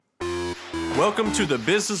Welcome to the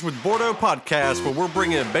Business with Bordeaux podcast, where we're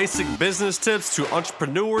bringing basic business tips to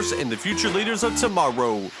entrepreneurs and the future leaders of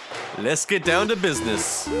tomorrow. Let's get down to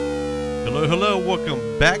business. Hello.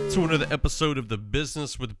 Welcome back to another episode of the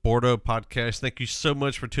Business with Bordeaux podcast. Thank you so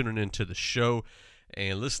much for tuning into the show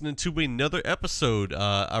and listening to another episode.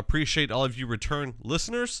 I appreciate all of you return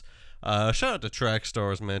listeners. Shout out to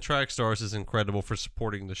Trackstars, man. Trackstars is incredible for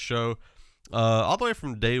supporting the show. All the way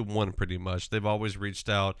from day one, pretty much. They've always reached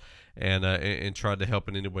out and tried to help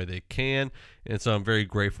in any way they can, and so I'm very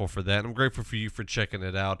grateful for that. I'm grateful for you for checking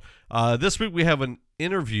it out. This week we have an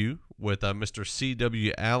interview with Mr.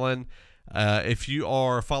 C.W. Allen. If you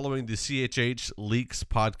are following the CHH Leaks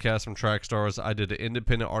podcast from Trackstars, I did an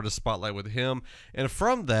independent artist spotlight with him, and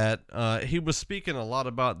from that, he was speaking a lot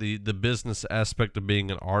about the business aspect of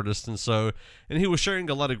being an artist, and he was sharing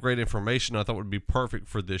a lot of great information I thought would be perfect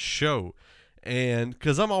for this show. And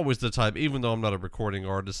because I'm always the type, even though I'm not a recording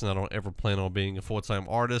artist and I don't ever plan on being a full-time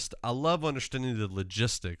artist, I love understanding the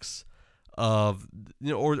logistics of,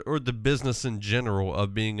 or the business in general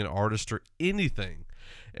of being an artist or anything.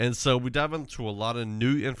 And so we dive into a lot of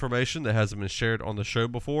new information that hasn't been shared on the show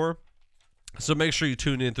before. So make sure you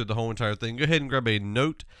tune in through the whole entire thing. Go ahead and grab a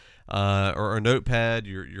note or a notepad,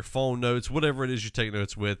 your phone notes, whatever it is you take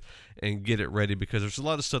notes with, and get it ready, because there's a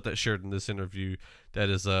lot of stuff that's shared in this interview that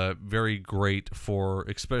is very great for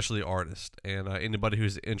especially artists and anybody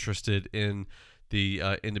who's interested in the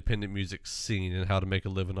independent music scene and how to make a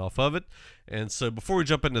living off of it. And so before we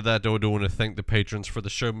jump into that, though, I do want to thank the patrons for the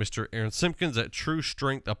show, Mr. Aaron Simpkins at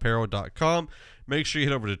TrueStrengthApparel.com. Make sure you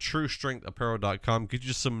head over to TrueStrengthApparel.com, get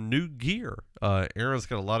you some new gear. Aaron's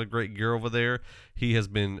got a lot of great gear over there. He has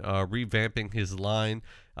been revamping his line.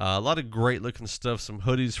 A lot of great looking stuff, some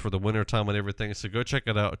hoodies for the winter time and everything. So go check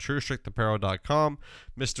it out at TrueStrengthApparel.com.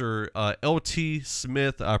 Mr. LT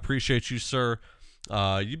Smith, I appreciate you, sir.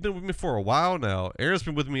 You've been with me for a while now. Aaron's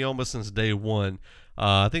been with me almost since day one.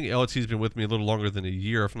 I think LT's been with me a little longer than a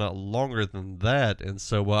year, if not longer than that. And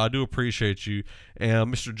so I do appreciate you.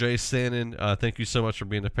 And Mr. Jay Sannon, thank you so much for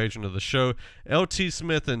being a patron of the show. LT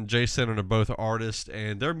Smith and Jay Sannon are both artists,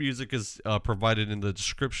 and their music is provided in the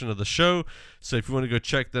description of the show. So if you want to go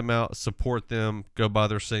check them out, support them, go buy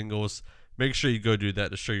their singles, make sure you go do that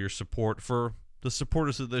to show your support for the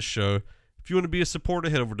supporters of this show. If you want to be a supporter,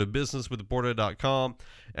 head over to businesswithbordeaux.com,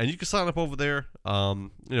 and you can sign up over there.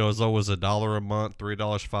 As low as $1 a month, $3,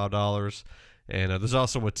 $5, and there's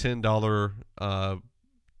also a $10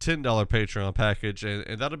 Patreon package,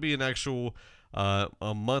 and that'll be an actual a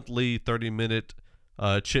monthly 30-minute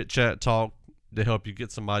chit chat talk to help you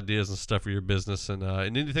get some ideas and stuff for your business, and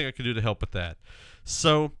anything I can do to help with that.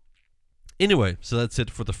 So anyway, so that's it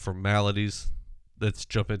for the formalities. Let's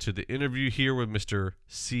jump into the interview here with Mr.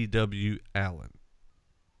 C.W. Allen.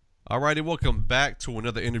 Alrighty, welcome back to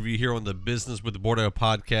another interview here on the Business with Bordeaux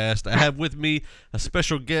podcast. I have with me a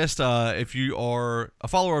special guest. If you are a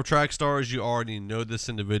follower of Trackstars, you already know this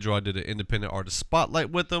individual. I did an independent artist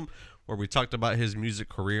spotlight with him where we talked about his music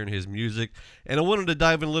career and his music. And I wanted to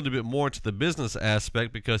dive in a little bit more into the business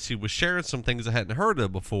aspect because he was sharing some things I hadn't heard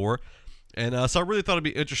of before. And so I really thought it'd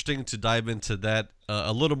be interesting to dive into that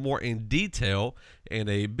a little more in detail in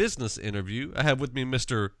a business interview. I have with me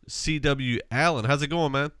Mr. C.W. Allen. How's it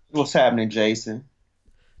going, man? What's happening, Jason?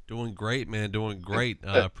 Doing great, man. Doing great.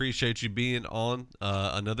 Appreciate you being on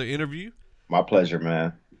another interview. My pleasure,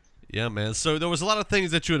 man. Yeah, man. So there was a lot of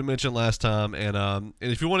things that you had mentioned last time, and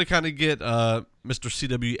if you want to kind of get Mr.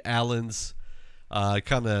 C.W. Allen's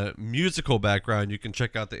kind of musical background, you can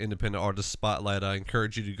check out the Independent Artist Spotlight. I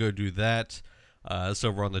encourage you to go do that. It's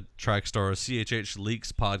over on the Trackstars CHH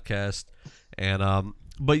Leaks podcast. And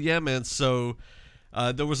but yeah, man, so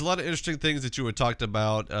there was a lot of interesting things that you had talked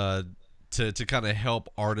about to kind of help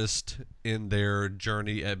artists in their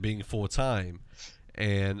journey at being full-time.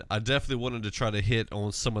 And I definitely wanted to try to hit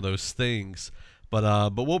on some of those things.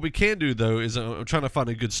 But what we can do, though, is I'm trying to find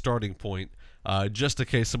a good starting point. Just in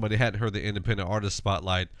case somebody hadn't heard the Independent Artist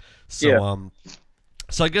Spotlight. So, yeah.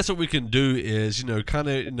 So I guess what we can do is,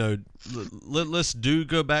 let's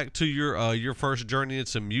go back to your first journey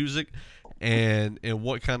into music, and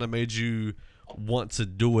what kind of made you want to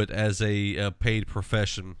do it as a paid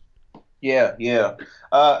profession. Yeah.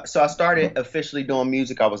 So I started officially doing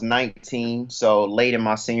music. I was 19, so late in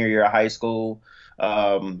my senior year of high school.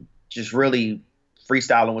 Just really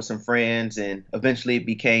freestyling with some friends, and eventually it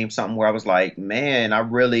became something where I was like, man, I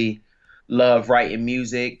really love writing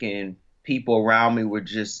music, and people around me were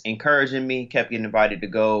just encouraging me, kept getting invited to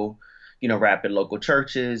go, rap at local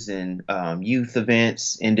churches and youth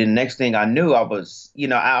events. And then next thing I knew, I was,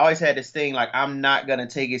 I always had this thing like, I'm not going to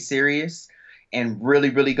take it serious and really,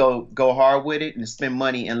 really go hard with it and spend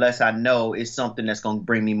money unless I know it's something that's going to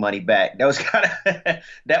bring me money back. That was kind of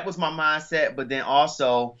that was my mindset. But then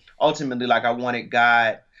also ultimately, like I wanted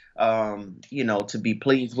God, to be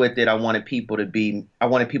pleased with it. I wanted people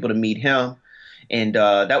to meet Him, and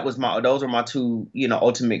those are my two,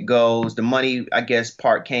 ultimate goals. The money, I guess,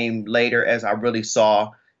 part came later as I really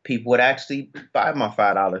saw people would actually buy my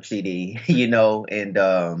 $5 CD,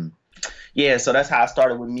 and yeah, so that's how I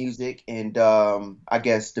started with music and I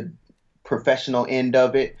guess the professional end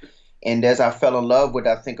of it. And as I fell in love with,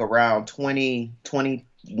 I think around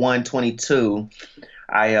 2021, 22,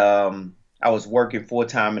 I was working full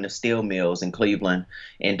time in the steel mills in Cleveland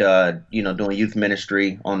and, doing youth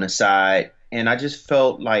ministry on the side. And I just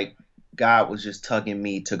felt like God was just tugging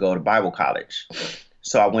me to go to Bible college.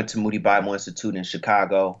 So I went to Moody Bible Institute in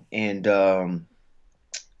Chicago, and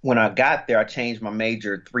when I got there, I changed my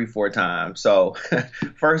major 3, 4 times. So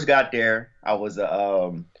first got there, I was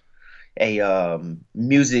a Bible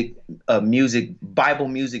music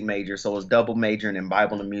major. So I was double majoring in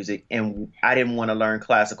Bible and music, and I didn't want to learn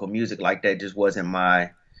classical music like that. Just wasn't my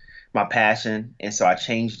passion, and so I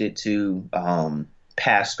changed it to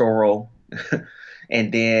pastoral,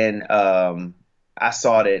 and then I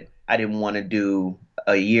saw that I didn't want to do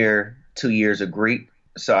a year, 2 years of Greek.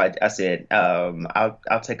 So I said,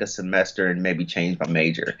 I'll take a semester and maybe change my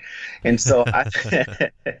major. And so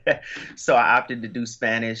so I opted to do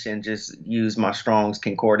Spanish and just use my Strong's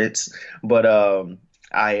Concordance. But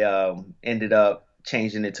I ended up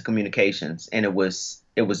changing it to communications, and it was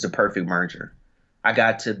the perfect merger. I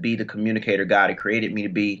got to be the communicator God had created me to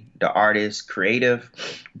be, the artist, creative,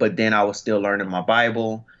 but then I was still learning my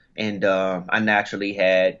Bible, and I naturally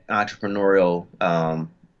had entrepreneurial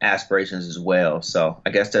aspirations as well. So I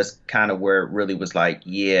guess that's kind of where it really was like,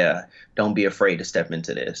 yeah, don't be afraid to step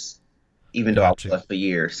into this, even though I was for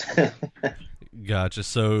years. Gotcha.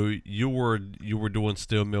 So you were doing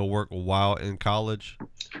steel mill work while in college?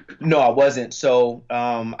 No, I wasn't. So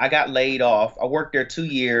I got laid off. I worked there 2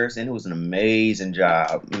 years, and it was an amazing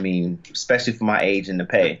job. I mean, especially for my age and the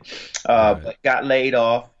pay. Right. But got laid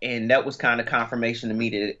off, and that was kind of confirmation to me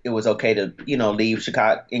that it was okay to, leave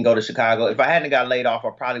Chicago and go to Chicago. If I hadn't got laid off,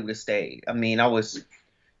 I probably would have stayed. I mean, I was,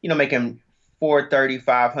 making $430,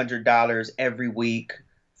 $500 every week,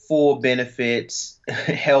 full benefits,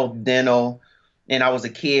 health, dental. And I was a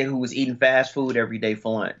kid who was eating fast food every day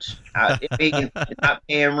for lunch, not paying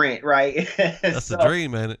rent, right? That's So the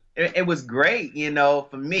dream, man. it was great,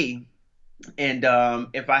 for me. And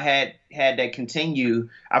if I had that continue,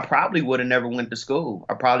 I probably would have never went to school.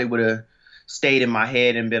 I probably would have stayed in my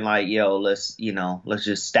head and been like, yo, let's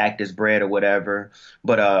just stack this bread or whatever.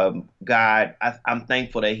 But God, I'm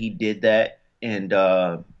thankful that He did that. And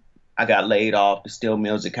I got laid off. The steel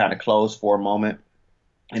mills had kind of closed for a moment,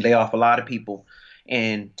 and lay off a lot of people.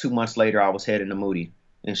 And 2 months later, I was heading to Moody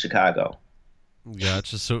in Chicago.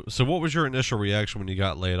 Gotcha. So what was your initial reaction when you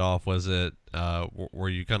got laid off? Was it, were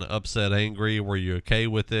you kind of upset, angry? Were you okay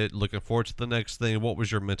with it? Looking forward to the next thing? What was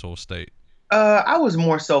your mental state? I was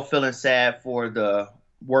more so feeling sad for the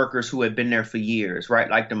workers who had been there for years, right?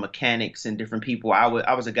 Like the mechanics and different people. I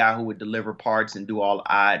was a guy who would deliver parts and do all the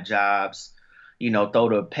odd jobs, throw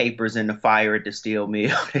the papers in the fire at the steel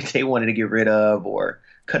mill that they wanted to get rid of, or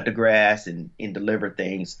cut the grass and deliver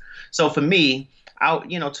things. So for me,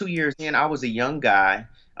 2 years in, I was a young guy.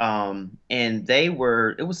 And it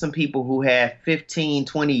was some people who had 15,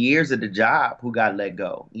 20 years of the job who got let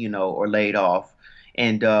go, or laid off.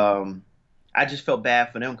 And, I just felt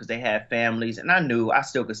bad for them because they had families, and I knew I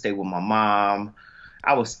still could stay with my mom.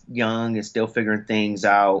 I was young and still figuring things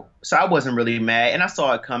out. So I wasn't really mad, and I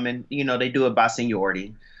saw it coming. They do it by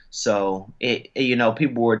seniority. So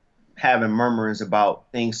people were having murmurings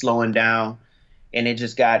about things slowing down, and it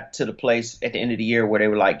just got to the place at the end of the year where they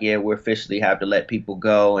were like, yeah, we officially have to let people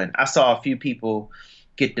go. And I saw a few people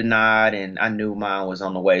get denied, and I knew mine was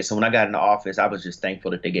on the way. So when I got in the office, I was just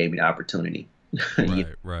thankful that they gave me the opportunity. Right,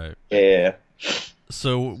 right. Yeah.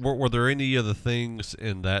 So were there any other things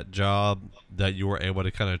in that job that you were able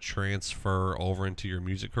to kind of transfer over into your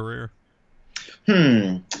music career?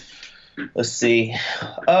 Let's see.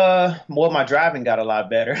 Well, my driving got a lot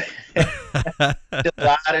better. A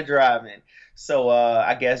lot of driving. So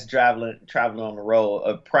I guess traveling on the road,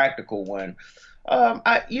 a practical one.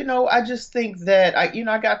 I just think that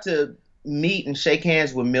I got to meet and shake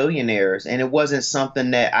hands with millionaires, and it wasn't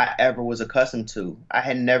something that I ever was accustomed to. I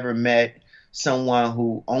had never met someone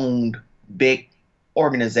who owned big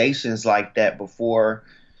organizations like that before.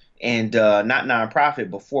 and not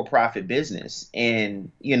nonprofit, but for-profit business.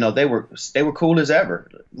 And they were cool as ever.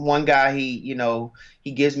 One guy,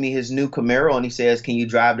 he gives me his new Camaro and he says, "Can you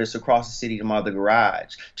drive this across the city to my other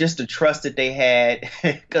garage?" Just the trust that they had,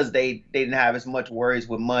 because they didn't have as much worries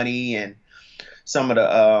with money, and some of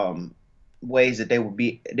the ways that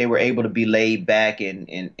they were able to be laid back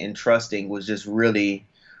and trusting was just really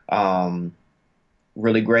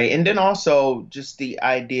really great. And then also just the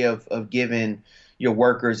idea of giving your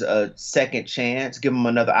workers a second chance, give them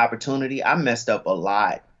another opportunity. I messed up a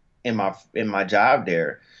lot in my job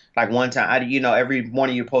there. Like one time, every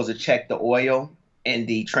morning you're supposed to check the oil and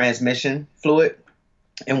the transmission fluid,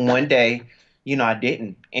 and one day, I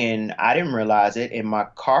didn't, and I didn't realize it, and my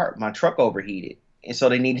truck overheated, and so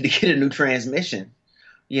they needed to get a new transmission.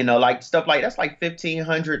 Like stuff like that's like $1,500,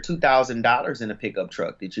 $2,000 in a pickup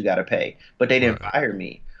truck that you got to pay. But they didn't Right. fire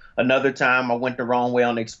me. Another time I went the wrong way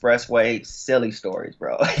on the expressway. Silly stories,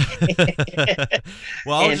 bro.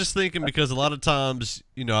 Well, I was And just thinking because a lot of times,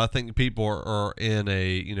 I think people are in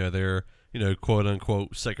a, their, quote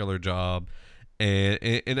unquote secular job. And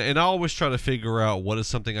I always try to figure out what is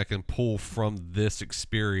something I can pull from this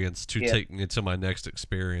experience to yeah, take me to my next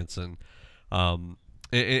experience. Um,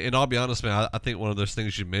 and I'll be honest, man, I think one of those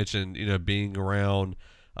things you mentioned, being around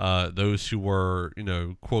those who were,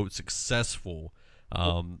 quote, successful.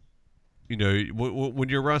 When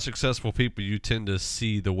you're around successful people, you tend to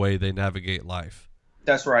see the way they navigate life.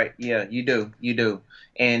 that's right. Yeah, you do.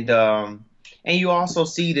 And you also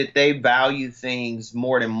see that they value things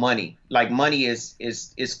more than money. Like money is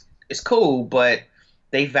cool, but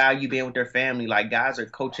they value being with their family. Like guys are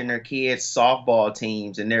coaching their kids softball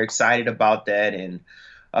teams, and they're excited about that. And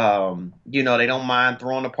they don't mind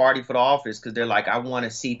throwing a party for the office because they're like, I want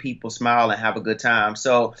to see people smile and have a good time.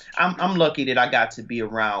 So I'm lucky that I got to be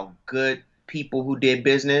around good people who did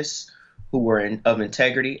business, who were of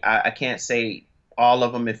integrity. I can't say all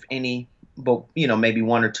of them, if any, but maybe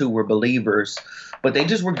one or two were believers, but they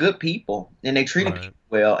just were good people and they treated Right. people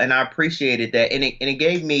well, and I appreciated that, and it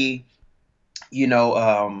gave me, you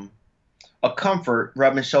know, a comfort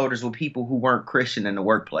rubbing shoulders with people who weren't Christian in the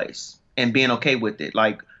workplace and being okay with it.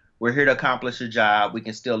 Like, we're here to accomplish a job. We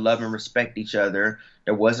can still love and respect each other.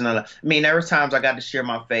 There wasn't I mean, there was times I got to share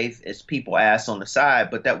my faith as people asked on the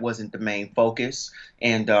side, but that wasn't the main focus.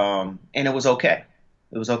 And it was okay.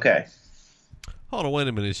 It was okay. Hold on, wait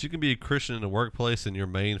a minute. So you can be a Christian in the workplace and your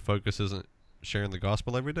main focus isn't sharing the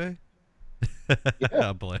gospel every day? Yeah.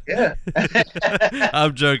 I'm playing. Yeah.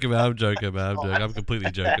 I'm joking, man. I'm joking, man. I'm joking. I'm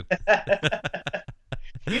completely joking.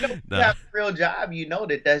 When you Nah. have a real job,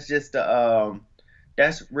 that's just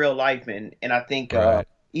that's real life. And I think Right.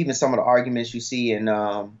 even some of the arguments you see in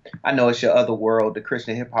I know it's your other world, the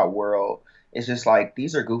Christian hip hop world. It's just like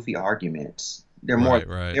these are goofy arguments. They're more Right,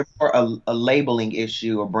 right. they're more a labeling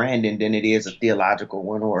issue or branding than it is a theological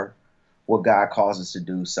one or what God calls us to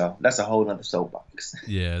do. So that's a whole nother soapbox.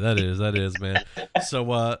 Yeah, that is, man.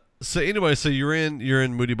 So anyway, so you're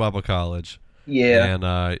in Moody Bible College, Yeah.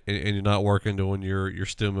 and you're not working doing your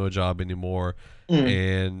still mill job anymore, Mm.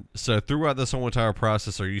 and so throughout this whole entire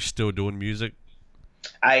process, are you still doing music?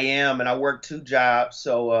 I am, and I work two jobs.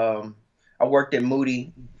 So I worked at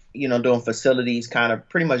Moody, doing facilities, kind of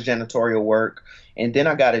pretty much janitorial work. And then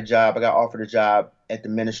I got a job. I got offered a job at the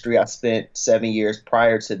ministry. I spent 7 years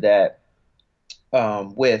prior to that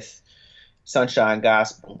with Sunshine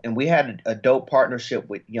Gospel, and we had a dope partnership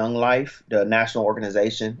with Young Life, the national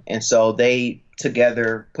organization. And so they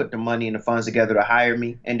together put the money and the funds together to hire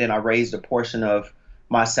me, and then I raised a portion of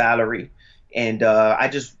my salary. And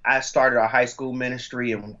I started a high school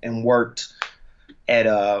ministry and worked at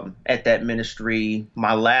that ministry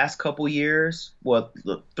my last couple years. Well,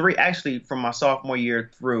 the three actually from my sophomore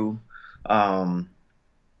year through um,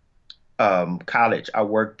 college. I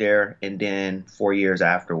worked there, and then 4 years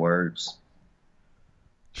afterwards.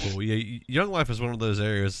 Cool. Yeah, Young Life is one of those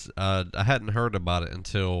areas I hadn't heard about it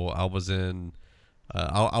until I was in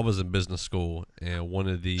business school, and one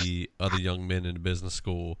of the other young men in business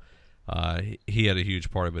school, he had a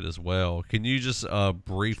huge part of it as well. Can you just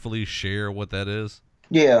briefly share what that is?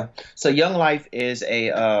 Yeah. So Young Life is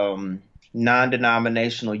a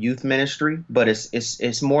non-denominational youth ministry, but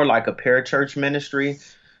it's more like a parachurch ministry.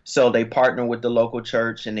 So they partner with the local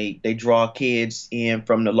church, and they draw kids in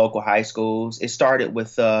from the local high schools. It started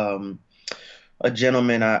with a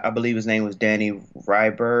gentleman, I believe his name was Danny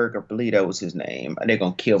Ryberg. I believe that was his name. They're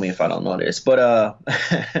gonna kill me if I don't know this. But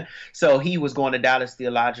so he was going to Dallas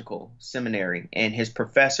Theological Seminary, and his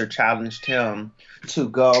professor challenged him to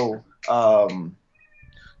go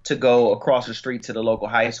across the street to the local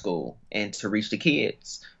high school and to reach the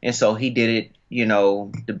kids. And so he did it,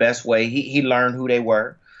 the best way. He learned who they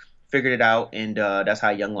were. figured it out, and that's how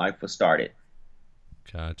Young Life was started.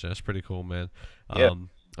 Gotcha. That's pretty cool, man. Yeah.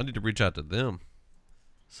 I need to reach out to them.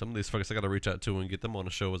 Some of these folks I got to reach out to and get them on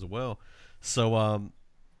the show as well. So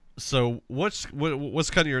what's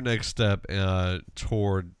kind of your next step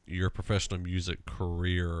toward your professional music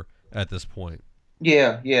career at this point?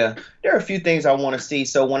 Yeah, yeah. There are a few things I want to see.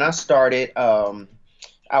 So when I started,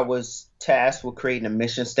 I was tasked with creating a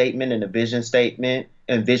mission statement and a vision statement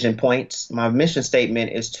and vision points. My mission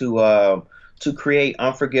statement is to create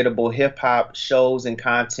unforgettable hip hop shows and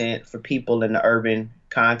content for people in the urban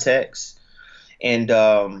context. And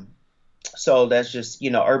so that's just,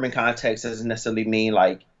 urban context doesn't necessarily mean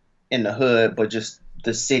like in the hood, but just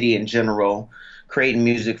the city in general, creating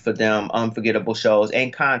music for them, unforgettable shows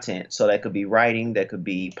and content. So that could be writing, that could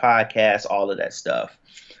be podcasts, all of that stuff.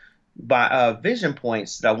 By vision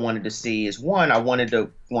points that I wanted to see is one, I wanted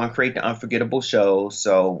to create the unforgettable shows.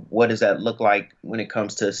 So what does that look like when it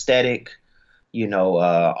comes to aesthetic?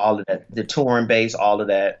 All of that, the touring base, all of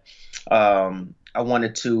that. I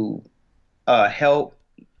wanted to help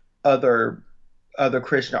other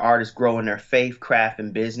Christian artists grow in their faith, craft,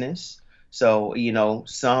 and business. So,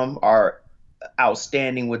 some are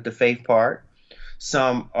outstanding with the faith part.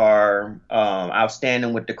 Some are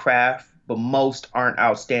outstanding with the craft, but most aren't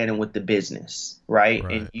outstanding with the business, right?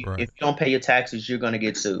 And Right. if you don't pay your taxes, you're going to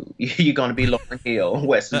get sued. You're going to be Lauryn Hill,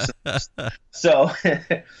 Wesley Snipes. So,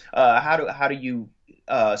 how do you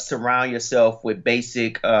surround yourself with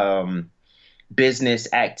basic business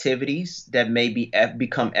activities that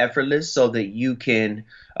become effortless so that you can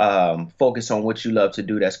focus on what you love to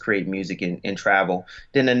do, that's create music and travel.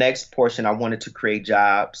 Then the next portion, I wanted to create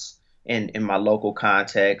jobs in my local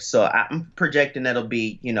context. So I'm projecting that'll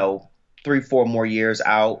be, 3-4 more years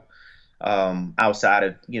out, outside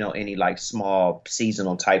of, any like small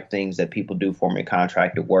seasonal type things that people do for me,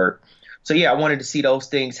 contracted work. So yeah, I wanted to see those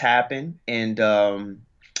things happen. And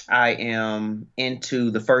I am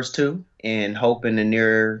into the first two and hoping to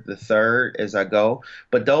near the third as I go.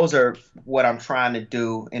 But those are what I'm trying to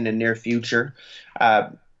do in the near future.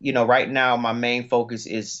 Right now my main focus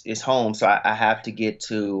is home, so I have to get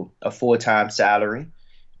to a full-time salary.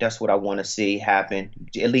 That's what I want to see happen.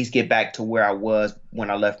 At least get back to where I was when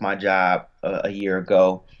I left my job a year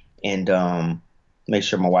ago, and make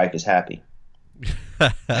sure my wife is happy.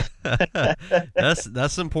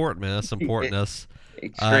 That's important, man. That's important. That's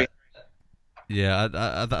Extreme. Yeah,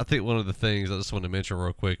 I think one of the things I just want to mention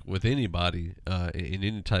real quick with anybody in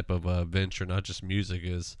any type of venture, not just music,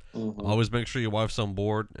 is always make sure your wife's on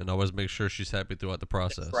board and always make sure she's happy throughout the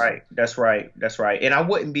process. That's right. And I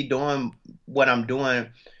wouldn't be doing what I'm doing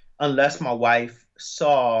unless my wife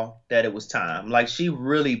saw that it was time. Like, she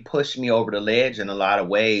really pushed me over the ledge in a lot of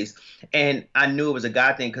ways. And I knew it was a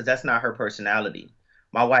God thing because that's not her personality.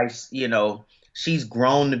 My wife's, she's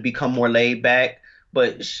grown to become more laid back.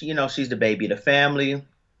 But she's the baby of the family,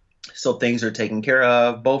 so things are taken care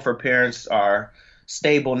of. Both her parents are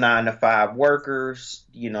stable 9-to-5 workers.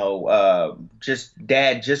 Just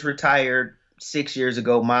dad just retired 6 years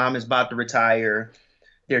ago. Mom is about to retire.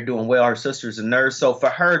 They're doing well. Her sister's a nurse. So for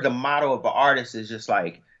her, the motto of an artist is just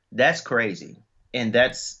like, that's crazy, and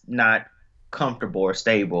that's not comfortable or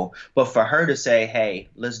stable. But for her to say, hey,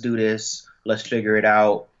 let's do this, let's figure it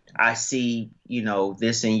out. I see,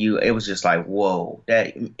 this in you. It was just like, whoa,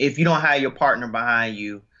 that if you don't have your partner behind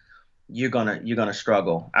you, you're gonna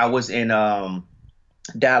struggle. I was in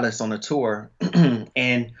Dallas on a tour,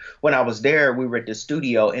 and when I was there, we were at the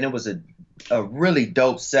studio, and it was a really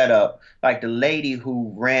dope setup. Like, the lady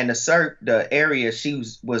who ran the area, she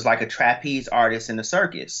was like a trapeze artist in the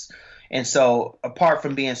circus. And so apart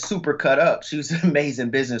from being super cut up, she was an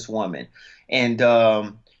amazing businesswoman. And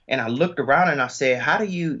I looked around and I said, how do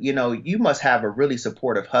you must have a really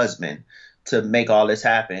supportive husband to make all this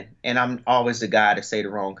happen. And I'm always the guy to say the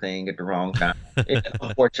wrong thing at the wrong time,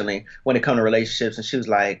 unfortunately, when it comes to relationships. And she was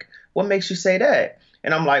like, what makes you say that?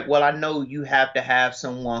 And I'm like, well, I know you have to have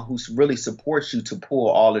someone who really supports you to pull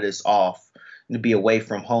all of this off, to be away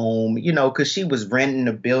from home, because she was renting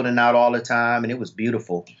the building out all the time and it was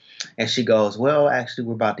beautiful. And she goes, well, actually,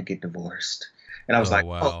 we're about to get divorced. And I was like,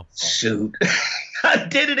 wow. Oh, shoot, I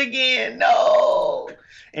did it again. No.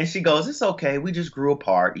 And she goes, it's okay. We just grew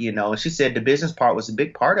apart, And she said the business part was a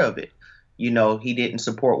big part of it. He didn't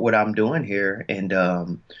support what I'm doing here.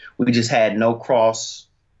 And we just had no cross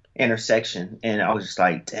intersection. And I was just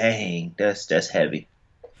like, dang, that's heavy.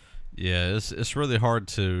 Yeah, it's really hard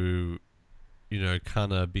to,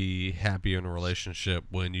 kind of be happy in a relationship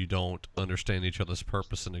when you don't understand each other's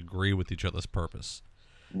purpose and agree with each other's purpose.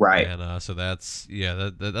 Right. And so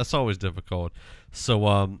that's always difficult.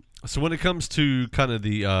 So So when it comes to kind of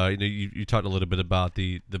the, you talked a little bit about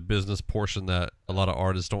the business portion that a lot of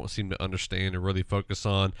artists don't seem to understand or really focus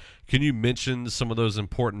on. Can you mention some of those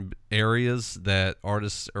important areas that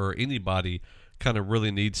artists or anybody kind of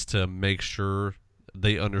really needs to make sure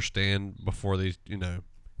they understand before they,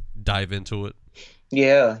 dive into it?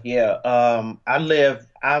 Yeah, yeah.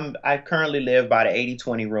 I currently live by the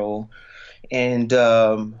 80/20 rule. And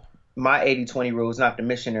my 80/20 rule is not the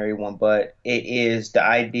missionary one, but it is the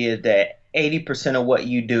idea that 80% of what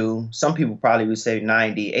you do, some people probably would say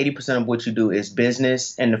 80% of what you do is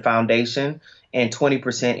business and the foundation, and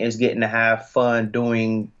 20% is getting to have fun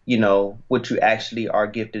doing, what you actually are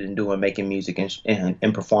gifted in doing, making music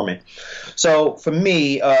and performing. So for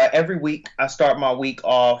me, every week I start my week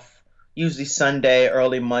off, usually Sunday,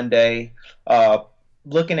 early Monday,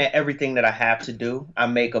 looking at everything that I have to do. I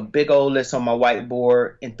make a big old list on my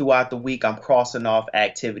whiteboard, and throughout the week, I'm crossing off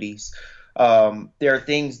activities. There are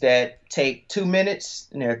things that take 2 minutes,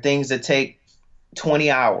 and there are things that take 20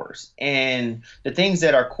 hours. And the things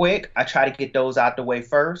that are quick, I try to get those out the way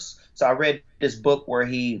first. So I read this book where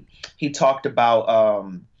he talked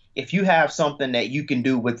about if you have something that you can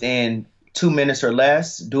do within 2 minutes or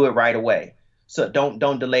less, do it right away. So don't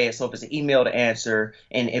delay it. So if it's an email to answer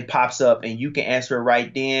and it pops up and you can answer it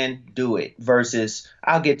right then, do it. Versus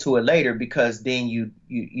I'll get to it later, because then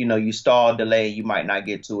you stall, delay, you might not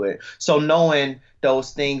get to it. So knowing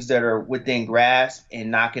those things that are within grasp and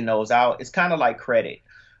knocking those out, it's kind of like credit.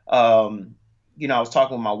 I was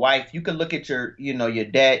talking with my wife. You can look at your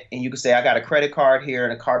debt, and you can say, I got a credit card here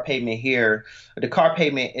and a car payment here. The car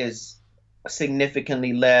payment is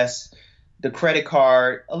significantly less, the credit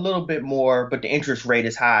card a little bit more, but the interest rate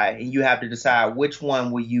is high, and you have to decide which one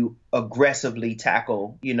will you aggressively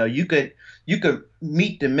tackle. You could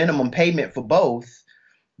meet the minimum payment for both,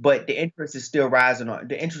 but the interest is still rising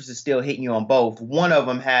the interest is still hitting you on both. One of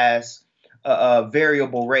them has a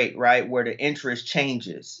variable rate, right, where the interest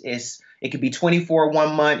changes. It could be 24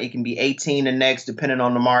 one month, it can be 18 the next, depending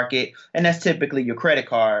on the market, and that's typically your credit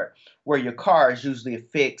card. Where your car is usually a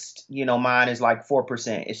fixed, mine is like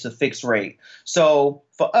 4%. It's a fixed rate. So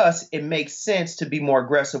for us, it makes sense to be more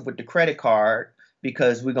aggressive with the credit card,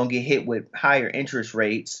 because we're going to get hit with higher interest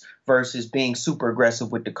rates versus being super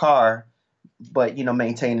aggressive with the car, but,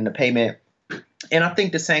 maintaining the payment. And I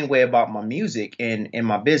think the same way about my music and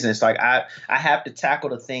my business. Like I have to tackle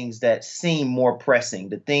the things that seem more pressing,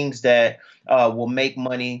 the things that will make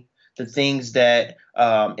money, the things that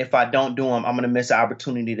if I don't do them, I'm going to miss an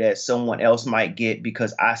opportunity that someone else might get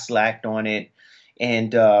because I slacked on it.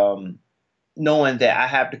 And knowing that I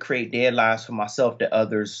have to create deadlines for myself that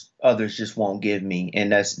others just won't give me.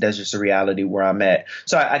 And that's just a reality where I'm at.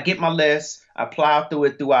 So I get my list, I plow through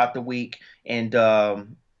it throughout the week. And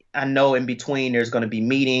I know in between there's going to be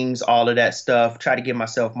meetings, all of that stuff. Try to give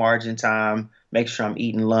myself margin time, make sure I'm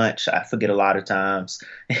eating lunch. I forget a lot of times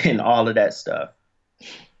and all of that stuff.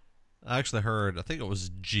 I actually heard, I think it was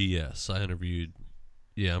GS I interviewed.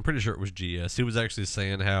 Yeah, I'm pretty sure it was GS. He was actually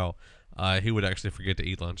saying how he would actually forget to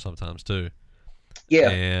eat lunch sometimes too. Yeah.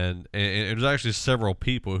 And it was actually several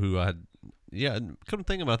people who couldn't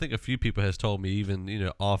think of it. I think a few people has told me,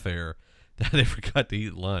 even, off air, that they forgot to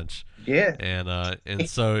eat lunch. Yeah. And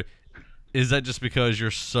so is that just because you're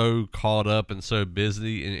so caught up and so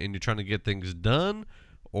busy and you're trying to get things done?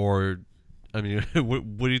 Or, I mean,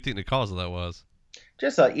 what do you think the cause of that was?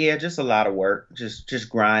 Just a lot of work, just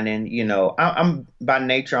grinding. I'm by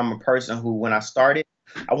nature, I'm a person who, when I started,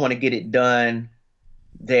 I want to get it done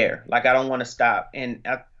there. Like I don't want to stop. And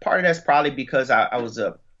part of that's probably because I was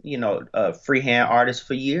a freehand artist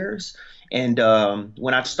for years. And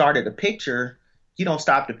when I started a picture, you don't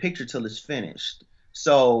stop the picture till it's finished.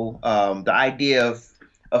 So the idea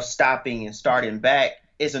of stopping and starting back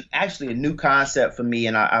is actually a new concept for me,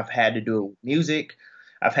 and I've had to do it with music.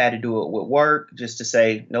 I've had to do it with work, just to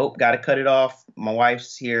say, nope, got to cut it off. My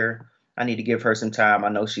wife's here. I need to give her some time. I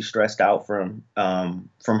know she's stressed out from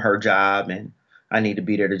her job, and I need to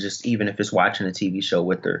be there to just, even if it's watching a TV show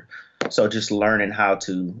with her. So just learning how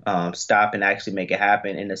to stop and actually make it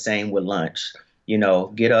happen. And the same with lunch.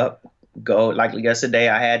 Get up, go. Like yesterday,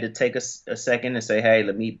 I had to take a second and say, hey,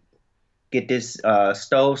 let me get this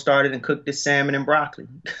stove started and cook this salmon and broccoli.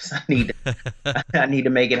 I need to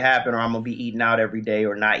make it happen, or I'm gonna be eating out every day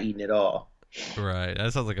or not eating at all. Right.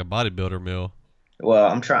 That sounds like a bodybuilder meal. Well,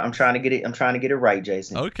 I'm trying to get it. I'm trying to get it right,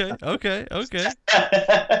 Jason. Okay.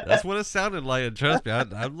 That's what it sounded like. And trust me,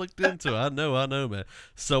 I looked into it. I know, man.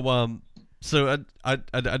 So I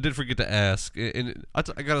did forget to ask, and I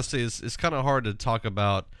gotta say, it's kind of hard to talk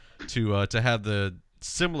about to have the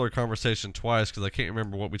similar conversation twice, because I can't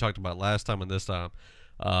remember what we talked about last time and this time.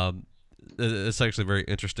 it's actually very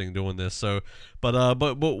interesting doing this. So, but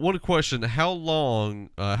one question: how long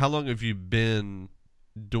have you been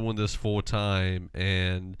doing this full time,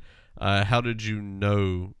 and how did you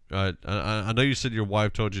know? I know you said your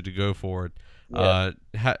wife told you to go for it. Yeah.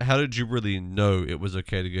 How did you really know it was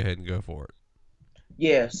okay to go ahead and go for it?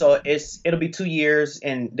 Yeah, so it'll be 2 years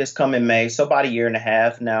in this coming May, so about a year and a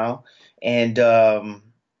half now. And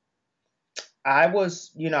I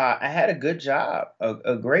was, I had a good job,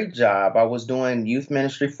 a great job. I was doing youth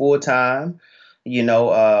ministry full time.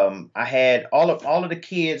 I had all of the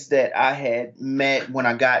kids that I had met when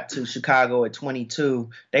I got to Chicago at 22.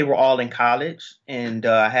 They were all in college, and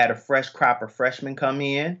I had a fresh crop of freshmen come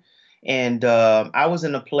in, and I was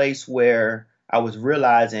in a place where I was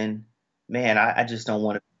realizing, man, I just don't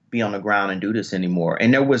want to be on the ground and do this anymore.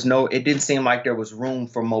 And it didn't seem like there was room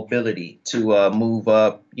for mobility to move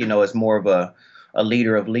up, as more of a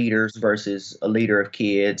leader of leaders versus a leader of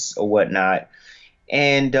kids or whatnot.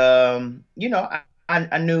 And I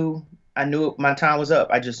knew my time was up.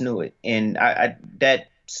 I just knew it. And I that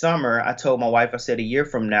summer, I told my wife, I said, a year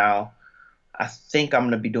from now, I think I'm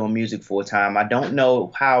going to be doing music full time. I don't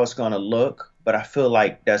know how it's going to look, but I feel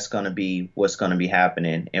like that's going to be what's going to be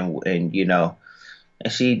happening. And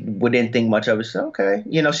she didn't think much of it. She said, okay.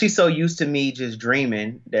 She's so used to me just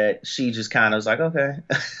dreaming that she just kind of was like, okay,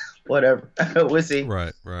 whatever. We'll see.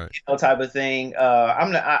 Right. Type of thing.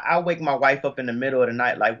 I'll wake my wife up in the middle of the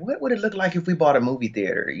night, like, what would it look like if we bought a movie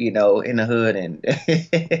theater, in the hood? And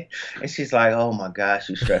and she's like, oh my gosh,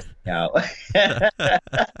 you stressed me out.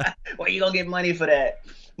 Where you gonna get money for that?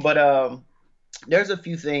 But there's a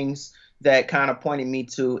few things that kind of pointed me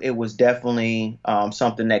to it was definitely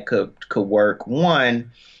something that could work.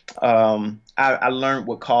 One, I learned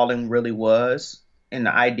what calling really was and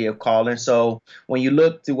the idea of calling. So when you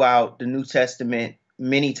look throughout the New Testament,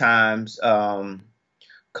 many times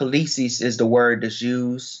kalesis is the word that's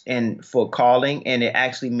used for calling, and it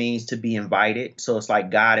actually means to be invited. So it's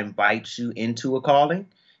like God invites you into a calling.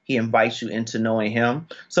 He invites you into knowing him.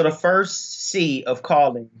 So the first C of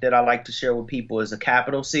calling that I like to share with people is a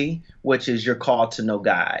capital C, which is you're called to know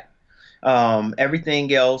God.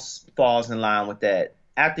 Everything else falls in line with that.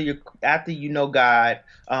 After you know God,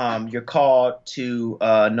 you're called to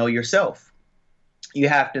know yourself. You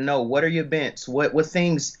have to know, what are your bents, what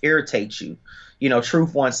things irritate you.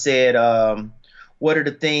 Truth once said, what are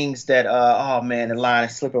the things that oh man, the line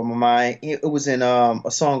is slipping my mind. It was in a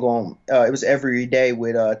song on it was Every Day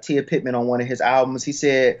with Tia Pittman on one of his albums. He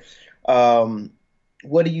said,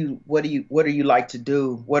 what do you like to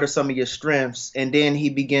do? What are some of your strengths? And then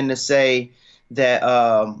he began to say that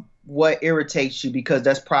what irritates you, because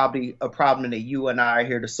that's probably a problem that you and I are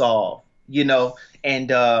here to solve. And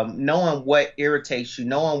knowing what irritates you,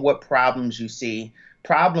 knowing what problems you see.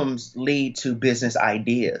 Problems lead to business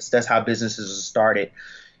ideas. That's how businesses are started.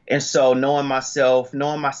 And so knowing myself,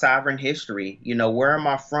 knowing my sovereign history, where am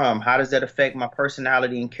I from? How does that affect my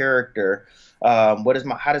personality and character? How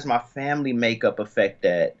does my family makeup affect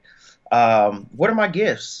that? What are my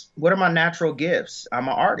gifts? What are my natural gifts? I'm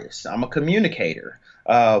an artist. I'm a communicator.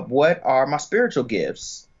 What are my spiritual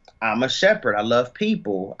gifts? I'm a shepherd. I love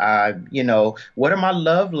people. What are my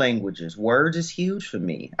love languages? Words is huge for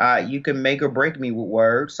me. You can make or break me with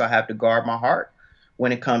words, so I have to guard my heart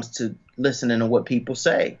when it comes to listening to what people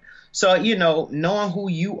say. So, knowing who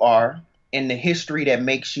you are and the history that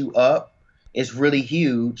makes you up is really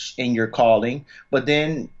huge in your calling. But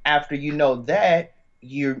then after you know that,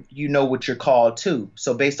 you know what you're called to.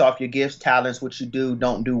 So based off your gifts, talents, what you do,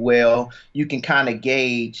 don't do well, you can kind of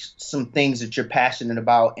gauge some things that you're passionate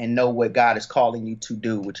about and know what God is calling you to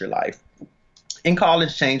do with your life. And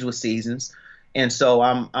callings change with seasons. And so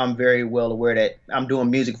I'm very well aware that I'm doing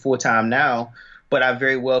music full time now, but I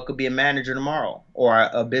very well could be a manager tomorrow, or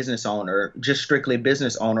a business owner, just strictly a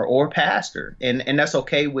business owner, or pastor. And that's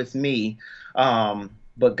okay with me.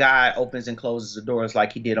 But God opens and closes the doors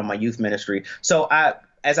like he did on my youth ministry. So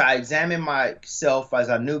as I examined myself, as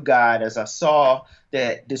I knew God, as I saw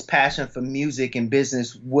that this passion for music and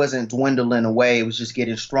business wasn't dwindling away, it was just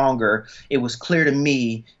getting stronger, it was clear to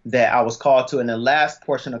me that I was called to. And the last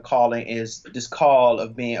portion of calling is this call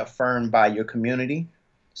of being affirmed by your community.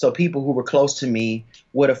 So people who were close to me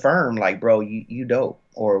would affirm, like, bro, you dope.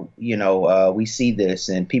 Or, we see this.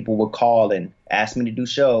 And people would call and ask me to do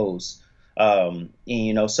shows.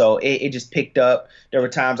 So it just picked up. There were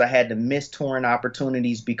times I had to miss touring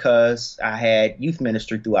opportunities because I had youth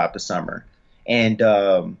ministry throughout the summer. And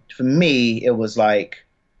for me, it was like,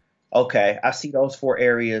 okay, I see those 4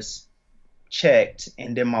 areas checked.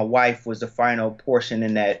 And then my wife was the final portion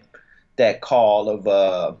in that call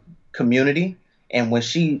of community. And when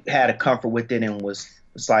she had a comfort with it and was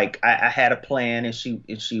It's like I had a plan, and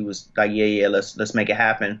she was like, yeah, let's make it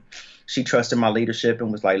happen. She trusted my leadership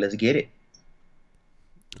and was like, let's get it.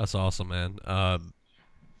 That's awesome, man.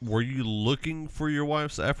 Were you looking for your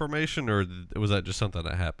wife's affirmation, or was that just something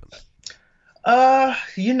that happened?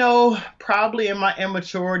 Probably in my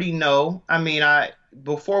immaturity, no. I mean, I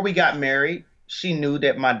before we got married, she knew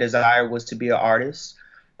that my desire was to be an artist.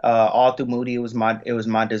 All through Moody, it was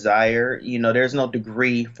my desire. There's no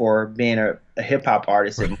degree for being a hip hop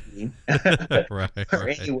artist at Moody Right, or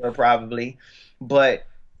right. anywhere probably. But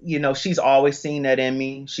she's always seen that in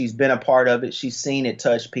me. She's been a part of it. She's seen it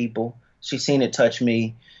touch people. She's seen it touch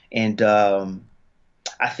me, and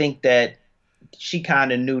I think that she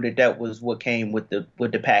kind of knew that that was what came with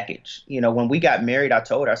the package. When we got married, I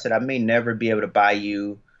told her, I said, I may never be able to buy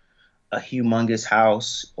you a humongous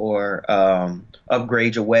house or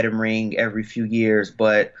upgrade your wedding ring every few years,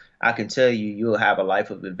 but I can tell you, you'll have a life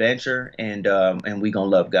of adventure, and we gonna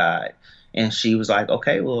love God. And she was like,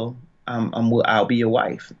 okay, well, I'll be your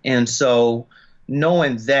wife. And so,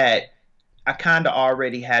 knowing that, I kind of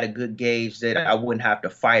already had a good gauge that I wouldn't have to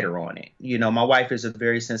fight her on it. My wife is a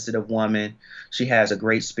very sensitive woman. She has a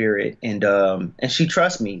great spirit, and she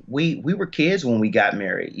trusts me. We were kids when we got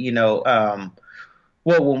married.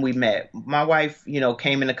 Well, when we met, my wife,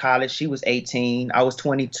 came into college. She was 18. I was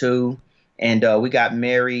 22, and we got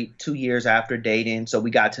married 2 years after dating. So we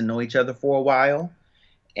got to know each other for a while.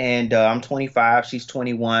 And I'm 25. She's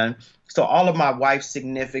 21. So all of my wife's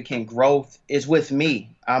significant growth is with me.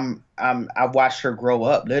 I've watched her grow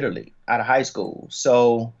up literally out of high school.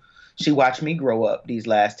 So she watched me grow up these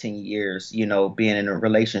last 10 years, being in a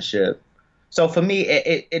relationship. So for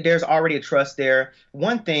me, there's already a trust there.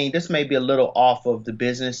 One thing, this may be a little off of the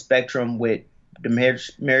business spectrum with the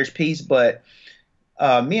marriage piece, but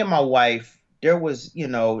me and my wife, there was,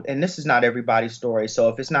 and this is not everybody's story. So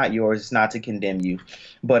if it's not yours, it's not to condemn you.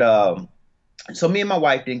 But so me and my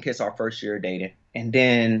wife didn't kiss our first year of dating. And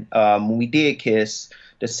then when we did kiss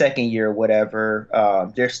the second year or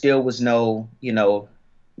whatever, there still was no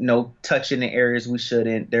touching the areas we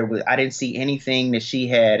shouldn't. I didn't see anything that she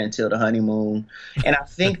had until the honeymoon. And I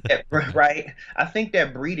think that right, I think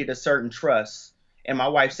that breeded a certain trust. And my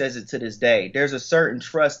wife says it to this day. There's a certain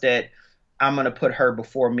trust that I'm gonna put her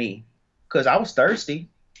before me. Because I was thirsty,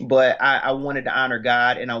 but I wanted to honor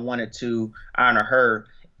God and I wanted to honor her.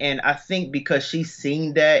 And I think because she's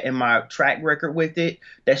seen that in my track record with it,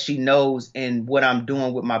 that she knows in what I'm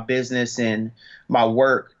doing with my business and my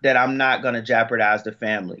work, that I'm not going to jeopardize the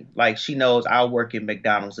family. Like, she knows I'll work at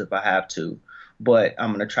McDonald's if I have to, but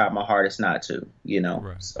I'm going to try my hardest not to.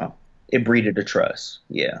 Right. So it breeded the trust.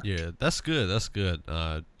 Yeah. Yeah, that's good. That's good.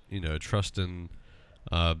 Trusting,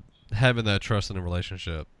 having that trust in a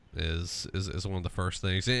relationship is one of the first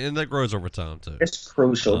things, and that grows over time too. It's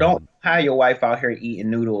crucial. Don't hire your wife out here eating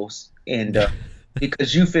noodles and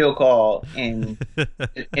because you feel called and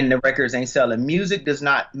the records ain't selling. Music does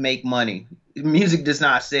not make money. Music does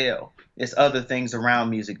not sell. It's other things around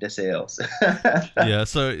music that sells. Yeah.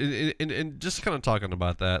 So, and just kind of talking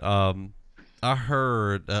about that, I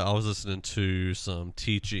heard I was listening to some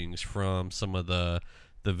teachings from some of the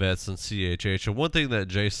vets in CHH, and one thing that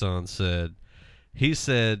Jason said, he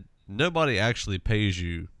said nobody actually pays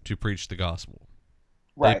you to preach the gospel.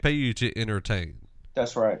 They Right. pay you to entertain.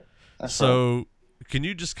 That's right. That's right. So, can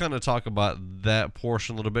you just kind of talk about that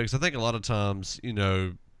portion a little bit? Because I think a lot of times,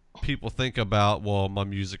 people think about, well, my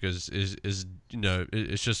music is it's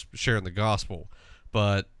just sharing the gospel,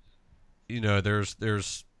 but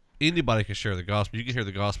there's anybody can share the gospel. You can hear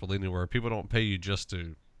the gospel anywhere. People don't pay you just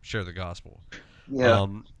to share the gospel. Yeah.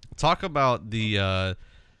 Talk about the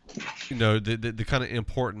kind of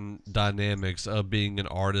important dynamics of being an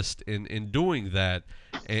artist in doing that,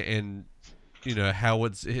 and how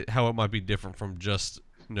it might be different from just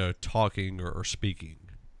talking or speaking.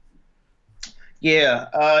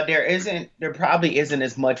 Yeah. There probably isn't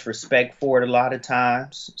as much respect for it a lot of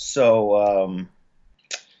times. So,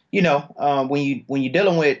 when you're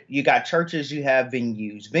dealing with, you got churches, you have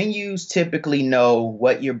venues. Venues typically know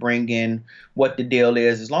what you're bringing, what the deal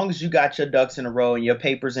is. As long as you got your ducks in a row and your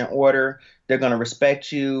papers in order, they're going to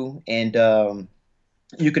respect you, and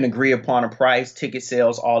you can agree upon a price, ticket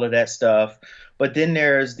sales, all of that stuff. But then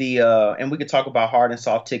there's and we could talk about hard and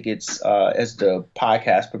soft tickets as the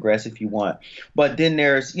podcast progresses if you want. But then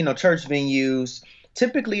there's, church venues.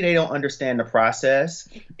 Typically, they don't understand the process.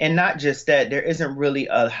 And not just that, there isn't really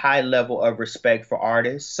a high level of respect for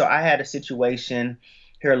artists. So I had a situation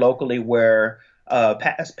here locally where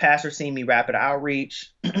pastor seen me rap at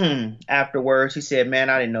Outreach. Afterwards, he said, man,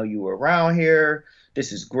 I didn't know you were around here.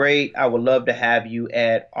 This is great. I would love to have you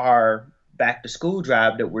at our back to school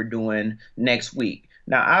drive that we're doing next week.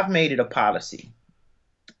 Now, I've made it a policy.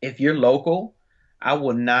 If you're local, I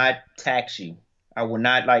will not tax you. I will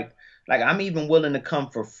not like I'm even willing to come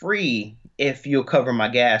for free if you'll cover my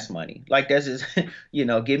gas money. Like that's just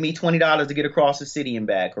give me $20 to get across the city and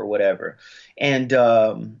back or whatever. And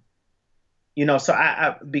so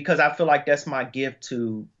I because I feel like that's my gift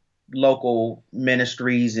to local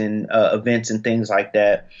ministries and events and things like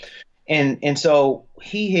that. And so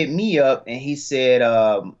he hit me up and he said,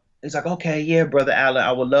 he's like, okay, yeah, brother Allen,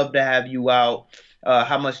 I would love to have you out.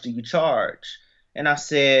 How much do you charge? And I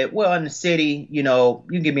said, well, in the city, you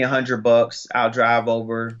can give me $100. I'll drive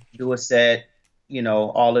over, do a set,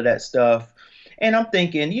 all of that stuff. And I'm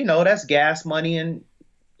thinking, that's gas money and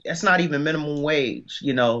that's not even minimum wage,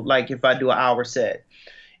 like if I do an hour set.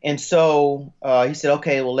 And so he said,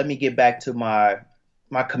 okay, well, let me get back to my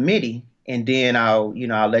committee and then I'll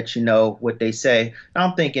let you know what they say. And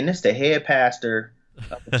I'm thinking this the head pastor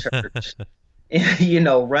of the church,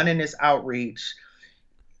 running this outreach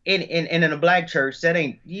in a black church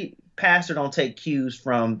that pastor don't take cues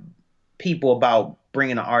from people about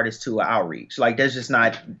bringing an artist to an outreach. Like that's just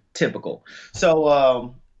not typical.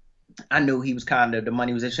 So I knew he was kind of the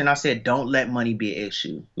money was issue. And I said, don't let money be an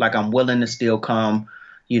issue. Like I'm willing to still come,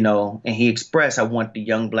 and he expressed, I want the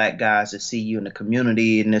young black guys to see you in the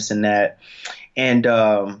community and this and that. And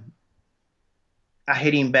I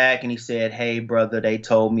hit him back and he said, hey, brother, they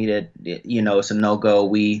told me that, it's a no-go.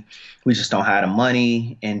 We just don't have the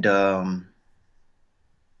money. And,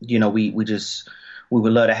 we would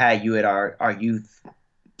love to have you at our youth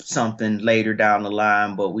something later down the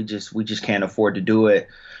line, but we just can't afford to do it.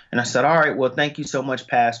 And I said, all right, well, thank you so much,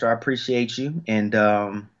 Pastor. I appreciate you. And,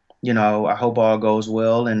 I hope all goes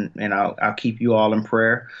well and I'll keep you all in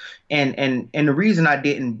prayer. And the reason I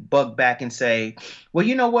didn't buck back and say, well,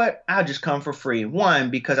 you know what? I'll just come for free.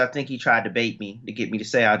 One, because I think he tried to bait me to get me to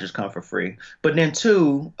say I'll just come for free. But then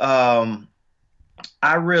two, I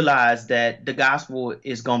realized that the gospel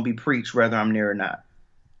is going to be preached whether I'm there or not.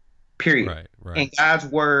 Period. Right. And God's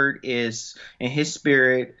word is, and his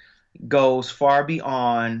spirit goes far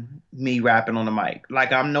beyond me rapping on the mic.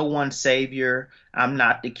 Like I'm no one's savior. I'm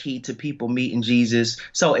not the key to people meeting Jesus.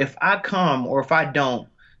 So if I come or if I don't,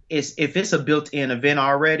 if it's a built-in event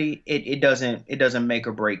already, it doesn't make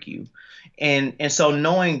or break you. And so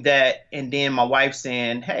knowing that, and then my wife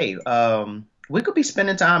saying, hey, we could be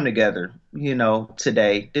spending time together,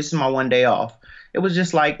 today. This is my one day off. It was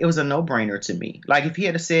just like, it was a no-brainer to me. Like if he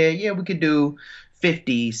had said, yeah, we could do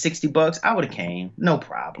 $50-$60, I would have came, no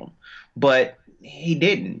problem. But he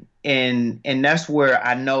didn't. And that's where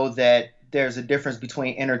I know that there's a difference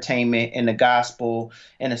between entertainment and the gospel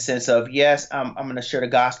in a sense of, yes, I'm going to share the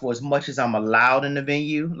gospel as much as I'm allowed in the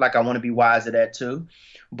venue. Like I want to be wise of that too.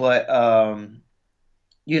 But,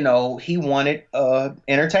 he wanted an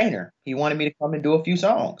entertainer. He wanted me to come and do a few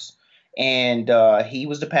songs. And he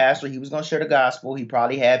was the pastor. He was going to share the gospel. He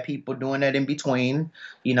probably had people doing that in between.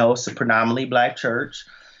 It's a predominantly black church.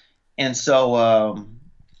 And so,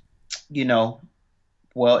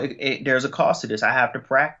 well, there's a cost to this. I have to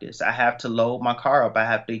practice. I have to load my car up. I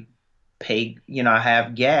have to pay, I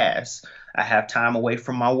have gas. I have time away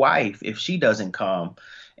from my wife if she doesn't come.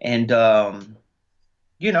 And, I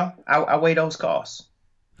weigh those costs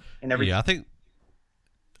and everything. Yeah, I think.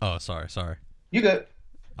 Oh, sorry. You good.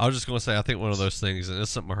 I was just going to say, I think one of those things, and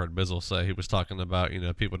it's something I heard Bizzle say, he was talking about,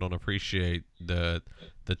 people don't appreciate the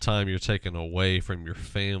time you're taking away from your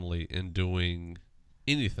family in doing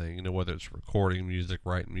anything, whether it's recording music,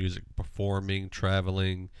 writing music, performing,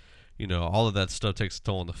 traveling, all of that stuff takes a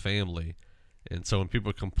toll on the family. And so when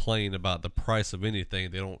people complain about the price of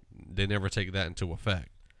anything, they never take that into effect.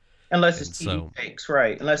 Unless it's TV takes,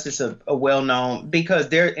 right? Unless it's a well-known, because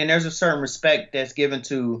there's a certain respect that's given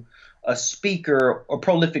to a speaker or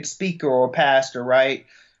prolific speaker or pastor, right?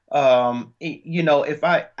 If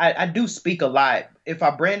I do speak a lot, if I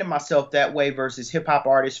branded myself that way versus hip hop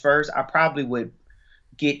artist first, I probably would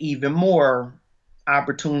get even more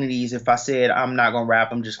opportunities if I said I'm not gonna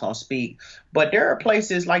rap, I'm just gonna speak. But there are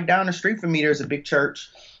places like down the street from me, there's a big church,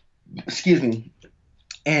 excuse me,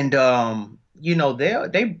 and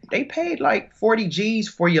they paid like 40 G's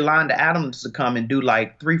for Yolanda Adams to come and do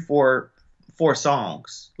like 4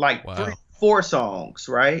 songs, like wow. 4 songs,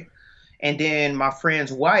 right? And then my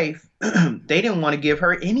friend's wife, they didn't want to give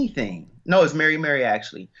her anything. No, it's Mary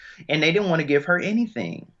actually, and they didn't want to give her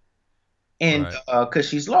anything, and because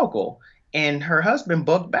she's local. And her husband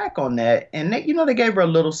bucked back on that, and they gave her a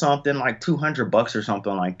little something like $200 or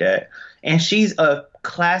something like that. And she's a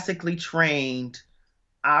classically trained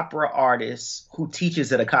opera artist who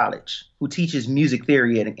teaches at a college, who teaches music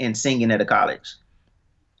theory and singing at a college.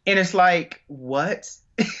 And it's like, what?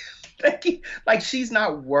 Like she's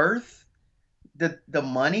not worth the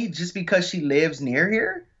money just because she lives near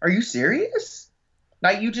here? Are you serious?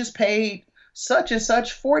 Like you just paid such and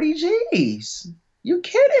such 40 G's. You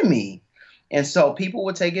kidding me? And so people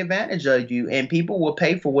will take advantage of you and people will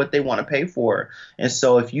pay for what they want to pay for. And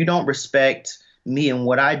so if you don't respect me and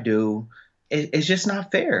what I do, it's just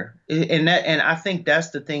not fair. And I think that's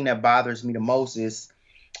the thing that bothers me the most is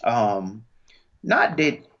not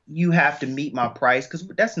that you have to meet my price because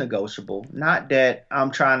that's negotiable. Not that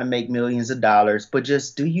I'm trying to make millions of dollars, but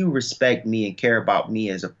just do you respect me and care about me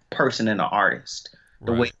as a person and an artist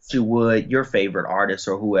the way that you would your favorite artist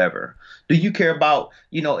or whoever? Do you care about,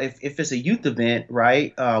 if it's a youth event,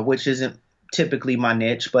 right, which isn't typically my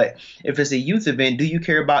niche, but if it's a youth event, do you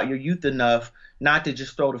care about your youth enough not to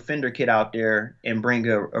just throw the Fender kit out there and bring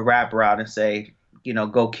a rapper out and say,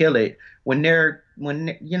 go kill it when they're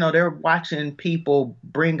watching people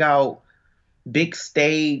bring out big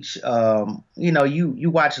stage. You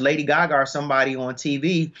watch Lady Gaga or somebody on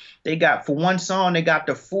TV, they got for one song, they got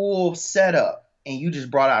the full setup and you just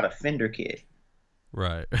brought out a Fender kit.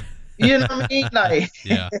 Right. You know what I mean? Like,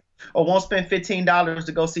 yeah. Or won't spend $15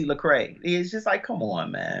 to go see Lecrae. It's just like, come on,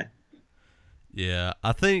 man. Yeah,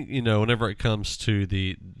 I think whenever it comes to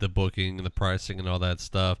the booking and the pricing and all that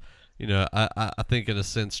stuff, I think in a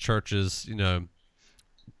sense churches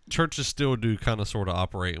still do kind of sort of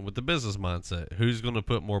operate with the business mindset. Who's going to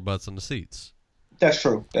put more butts in the seats? That's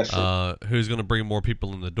true. Who's going to bring more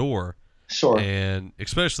people in the door? Sure. And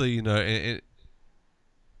especially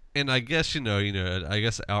and I guess I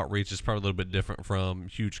guess outreach is probably a little bit different from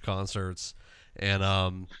huge concerts,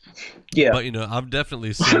 and yeah. But I've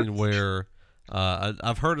definitely seen where.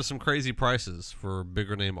 I've heard of some crazy prices for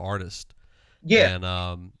bigger name artists. Yeah.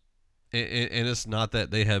 And it's not that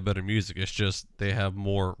they have better music. It's just they have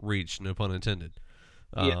more reach, no pun intended.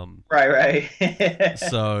 Yeah. Right.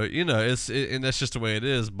 So, and that's just the way it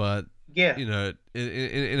is. But, yeah.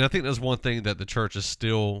 And I think that's one thing that the church is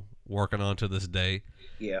still working on to this day.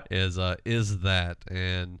 Yeah. Is that.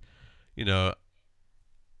 And,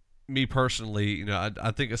 me personally,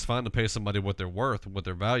 I think it's fine to pay somebody what they're worth, what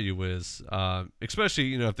their value is,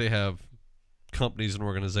 especially, if they have companies and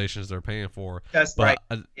organizations they're paying for. That's right.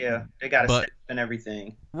 Yeah, they got to step and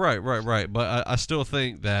everything. Right. But I still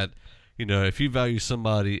think that, if you value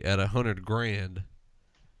somebody at $100,000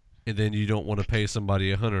 and then you don't want to pay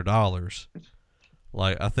somebody $100,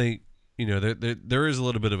 like, I think, there is a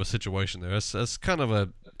little bit of a situation there. That's kind of a...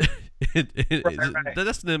 right.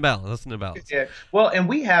 That's an imbalance. Yeah. Well, and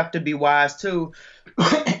we have to be wise too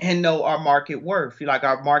and know our market worth. Like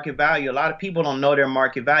our market value. A lot of people don't know their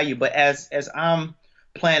market value, but as I'm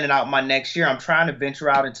planning out my next year, I'm trying to venture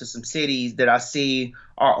out into some cities that I see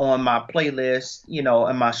are on my playlist,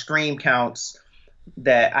 and my stream counts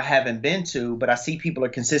that I haven't been to, but I see people are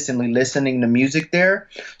consistently listening to music there.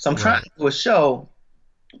 So I'm trying to do a show,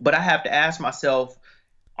 but I have to ask myself,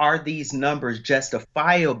 are these numbers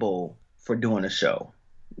justifiable for doing a show?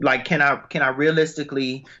 Like, can I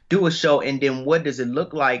realistically do a show, and then what does it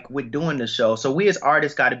look like with doing the show? So we as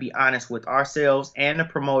artists got to be honest with ourselves and the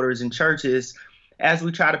promoters and churches as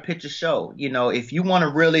we try to pitch a show. If you want to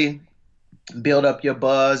really build up your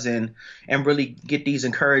buzz and really get these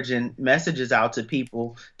encouraging messages out to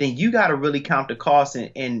people, then you got to really count the costs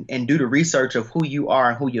and do the research of who you are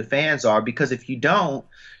and who your fans are. Because if you don't,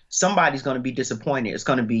 somebody's going to be disappointed. It's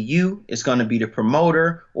going to be you, it's going to be the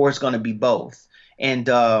promoter, or it's going to be both. And,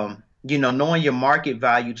 knowing your market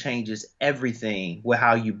value changes everything with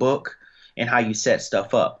how you book and how you set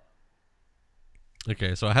stuff up.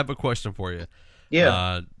 Okay, so I have a question for you.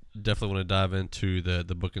 Yeah. Definitely want to dive into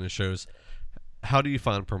the booking of shows. How do you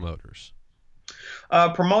find promoters?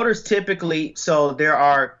 Promoters typically, so there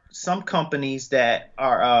are some companies that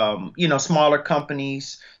are, smaller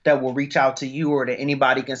companies that will reach out to you or that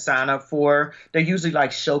anybody can sign up for. They're usually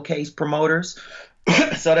like showcase promoters.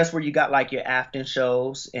 So that's where you got like your Afton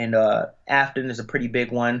shows, and Afton is a pretty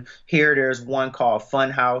big one. Here there's one called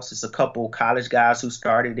Funhouse. It's a couple college guys who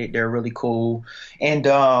started it. They're really cool. And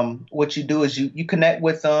what you do is you connect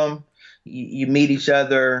with them. You meet each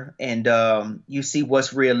other, and you see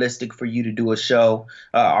what's realistic for you to do a show.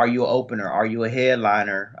 Are you an opener? Are you a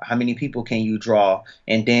headliner? How many people can you draw?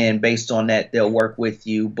 And then based on that, they'll work with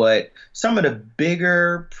you. But some of the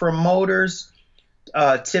bigger promoters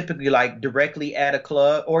typically like directly at a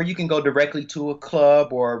club, or you can go directly to a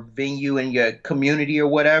club or venue in your community or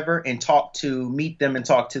whatever and meet them and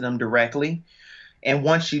talk to them directly. And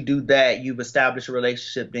once you do that, you've established a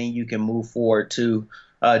relationship, then you can move forward to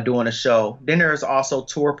doing a show. Then there's also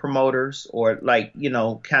tour promoters, or they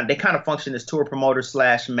kind of function as tour promoters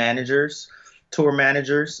 / managers, tour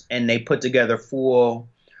managers, and they put together full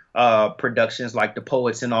productions like the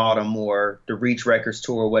Poets in Autumn or the Reach Records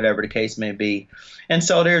tour, whatever the case may be. And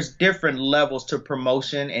so there's different levels to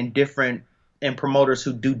promotion and different and promoters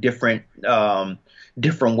who do different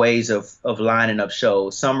ways of lining up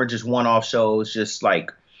shows. Some are just one-off shows, just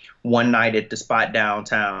like one night at the spot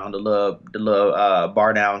downtown, the little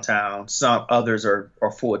bar downtown. Some others are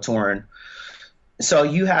full touring. So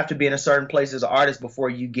you have to be in a certain place as an artist before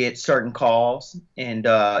you get certain calls, and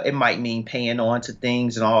it might mean paying on to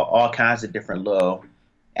things and all kinds of different little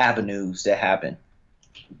avenues that happen.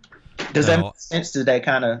 Does that make sense? Does that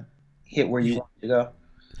kind of hit where you want to go?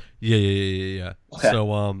 Yeah. Okay.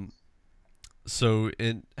 So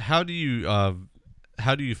and how do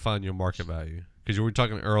you find your market value? Because you were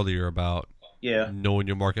talking earlier about knowing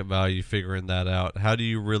your market value, figuring that out. How do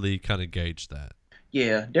you really kind of gauge that?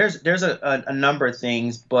 Yeah, there's a number of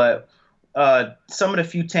things, but some of the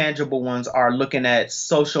few tangible ones are looking at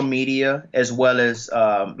social media as well as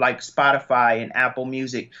like Spotify and Apple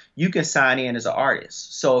Music. You can sign in as an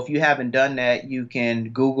artist. So if you haven't done that, you can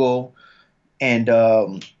Google and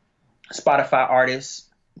Spotify artists.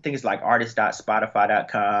 I think it's like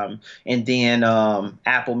artist.spotify.com, and then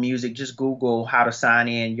Apple Music. Just Google how to sign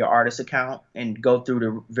in your artist account and go through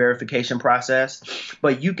the verification process.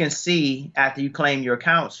 But you can see after you claim your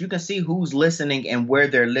accounts, you can see who's listening and where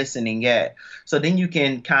they're listening at. So then you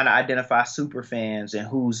can kind of identify super fans and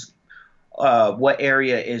who's what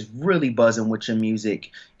area is really buzzing with your music.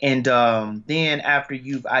 And then after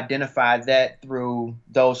you've identified that through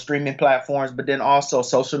those streaming platforms, but then also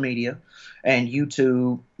social media and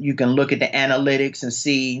YouTube, you can look at the analytics and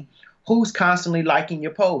see who's constantly liking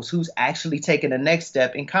your posts, who's actually taking the next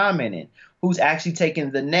step and commenting, who's actually taking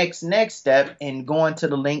the next step and going to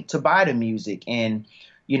the link to buy the music, and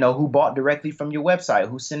who bought directly from your website,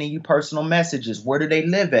 who's sending you personal messages, where do they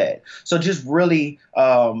live at? So just really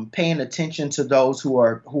paying attention to those who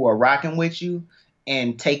are rocking with you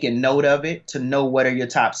and taking note of it to know what are your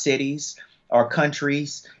top cities or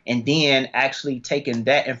countries, and then actually taking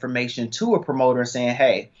that information to a promoter and saying,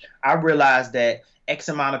 hey, I realize that X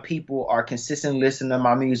amount of people are consistently listening to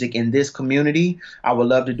my music in this community. I would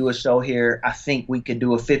love to do a show here. I think we could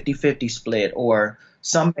do a 50-50 split. Or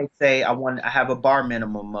some may say I have a bar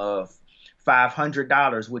minimum of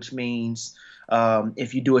 $500, which means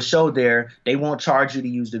if you do a show there, they won't charge you to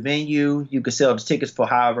use the venue. You can sell the tickets for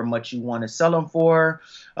however much you want to sell them for.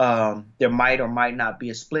 There might or might not be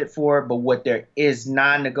a split for it, but what there is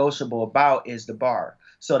non-negotiable about is the bar.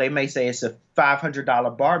 So they may say it's a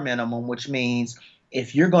 $500 bar minimum, which means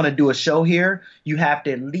if you're going to do a show here, you have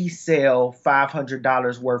to at least sell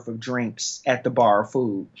 $500 worth of drinks at the bar or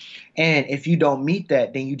food. And if you don't meet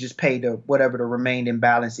that, then you just pay whatever the remaining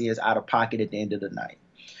balance is out of pocket at the end of the night.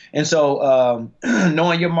 And so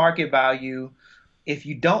knowing your market value, if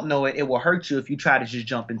you don't know it, it will hurt you if you try to just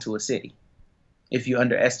jump into a city, if you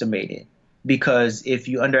underestimate it. Because if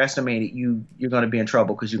you underestimate it, you're going to be in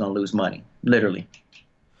trouble because you're going to lose money, literally.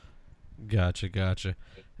 Gotcha.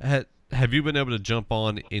 Have you been able to jump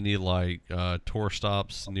on any tour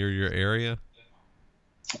stops near your area?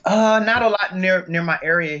 Not a lot near my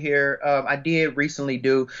area here. I did recently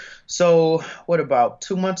do. So what about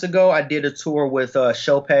 2 months ago? I did a tour with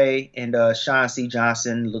Chopay and Sean C.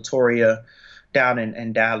 Johnson, Latoria down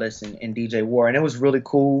in Dallas and DJ War, and it was really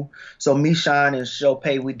cool. So me, Sean, and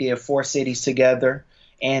Chopay, we did 4 cities together,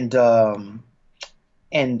 and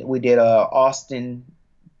we did Austin,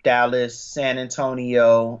 Dallas, San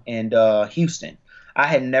Antonio, and Houston. I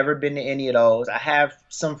had never been to any of those. I have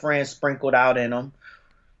some friends sprinkled out in them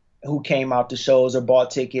who came out to shows or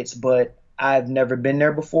bought tickets, but I've never been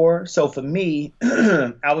there before. So for me,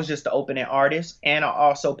 I was just the opening artist, and I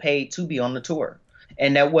also paid to be on the tour.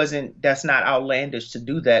 And that's not outlandish to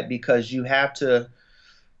do that, because you have to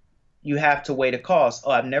weigh the cost.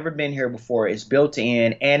 Oh, I've never been here before. It's built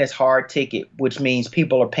in and it's hard ticket, which means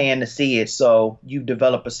people are paying to see it. So you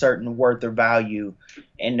develop a certain worth or value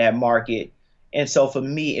in that market. And so for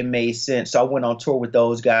me, it made sense. So I went on tour with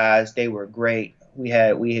those guys. They were great. We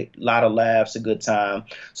had a lot of laughs, a good time.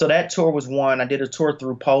 So that tour was one. I did a tour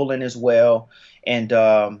through Poland as well, and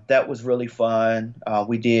that was really fun.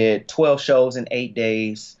 We did 12 shows in 8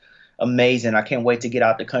 days. Amazing. I can't wait to get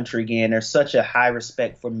out the country again. There's such a high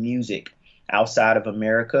respect for music outside of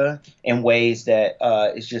America in ways that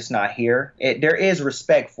it's just not here. There is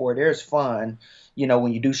respect for it. There's fun,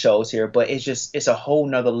 when you do shows here, but it's a whole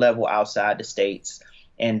nother level outside the States.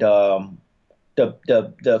 And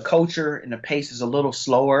the culture and the pace is a little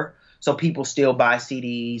slower. So people still buy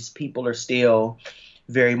CDs. People are still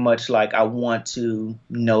very much like, I want to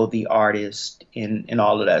know the artist and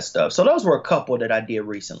all of that stuff. So those were a couple that I did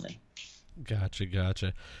recently.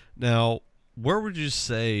 Gotcha. Now, where would you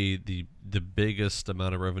say the biggest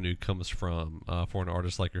amount of revenue comes from for an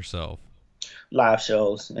artist like yourself? Live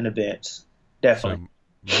shows and events, So definitely.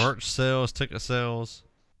 merch sales, ticket sales.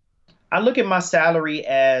 I look at my salary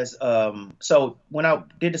as so when I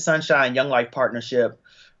did the Sunshine Young Life partnership,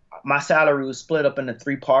 my salary was split up into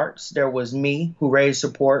three parts. There was me who raised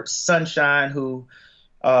support, Sunshine who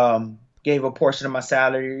gave a portion of my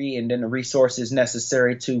salary and then the resources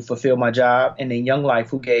necessary to fulfill my job, and then Young Life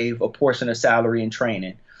who gave a portion of salary and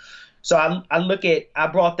training. So I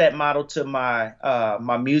brought that model to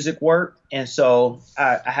my music work, and so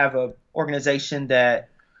I have a organization that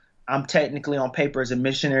I'm technically on paper as a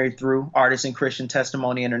missionary through Artists in Christian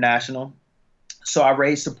Testimony International. So I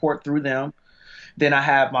raise support through them. Then I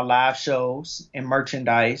have my live shows and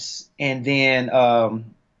merchandise, and then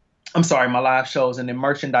I'm sorry, my live shows, and then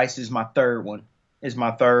merchandise is my third one. Is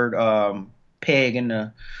my third peg in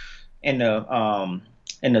the in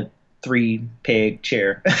the three peg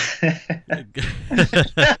chair.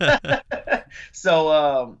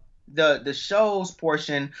 So the shows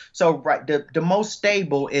portion. So right, the most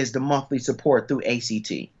stable is the monthly support through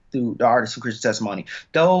ACT, through the Artists of Christian Testimony.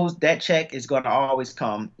 That check is going to always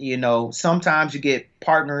come. You know, sometimes you get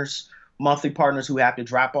partners, monthly partners who have to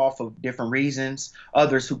drop off for different reasons.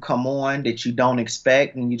 Others who come on that you don't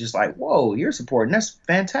expect, and you're just like, whoa, you're supporting. That's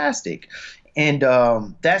fantastic, and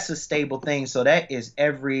that's a stable thing. So that is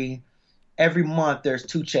every month there's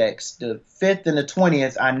two checks. The 5th and the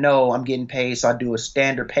 20th, I know I'm getting paid, so I do a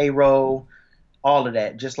standard payroll, all of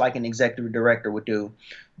that, just like an executive director would do.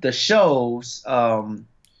 The shows,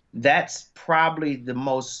 that's probably the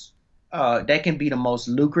most, that can be the most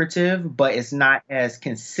lucrative, but it's not as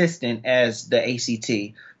consistent as the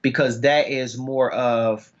ACT because that is more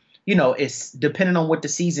of, you know, it's depending on what the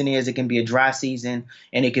season is. It can be a dry season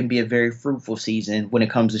and it can be a very fruitful season when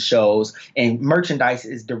it comes to shows. And merchandise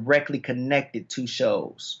is directly connected to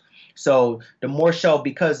shows. So the more show,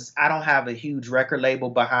 because I don't have a huge record label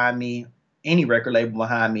behind me, any record label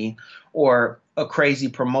behind me, or a crazy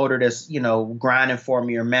promoter that's, you know, grinding for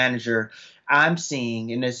me or manager, I'm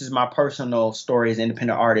seeing, and this is my personal story as an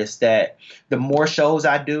independent artist, that the more shows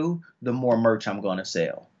I do, the more merch I'm going to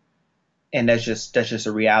sell. And that's just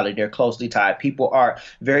a reality. They're closely tied.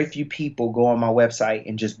 Very few people go on my website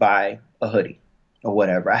and just buy a hoodie or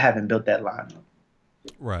whatever. I haven't built that line up.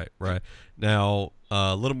 Right, right. Now,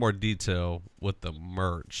 a little more detail with the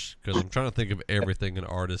merch because I'm trying to think of everything an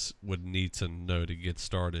artist would need to know to get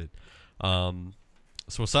started. So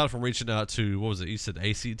aside from reaching out to, what was it? You said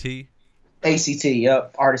ACT? ACT,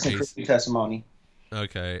 yep. Artists in Christian Testimony.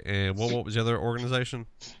 Okay, and what was the other organization?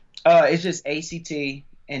 It's just ACT,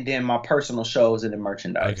 and then my personal shows and the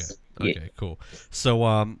merchandise. Okay, cool.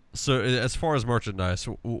 So, so as far as merchandise,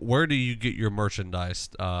 where do you get your merchandise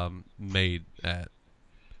made at?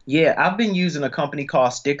 Yeah, I've been using a company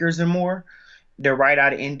called Stickers and More. They're right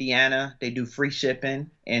out of Indiana. They do free shipping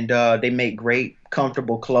and they make great,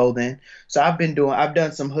 comfortable clothing. So I've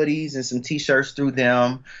done some hoodies and some T-shirts through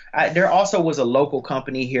them. There also was a local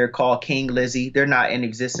company here called King Lizzie. They're not in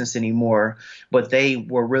existence anymore, but they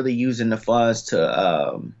were really using the funds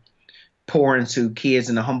to pour into kids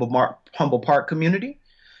in the Humble Park community.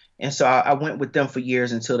 And so I went with them for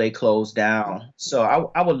years until they closed down. So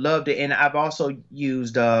I would love to. And I've also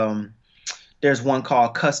used there's one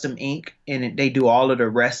called Custom Ink, and they do all of the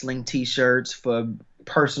wrestling T-shirts for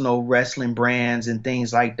personal wrestling brands and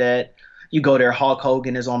things like that. You go there, Hulk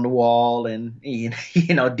Hogan is on the wall, and you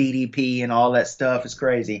know DDP and all that stuff is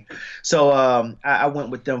crazy. So I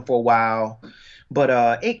went with them for a while,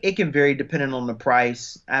 but it can vary depending on the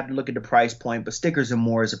price. I have to look at the price point, but Stickers and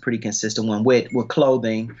More is a pretty consistent one with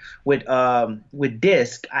clothing. With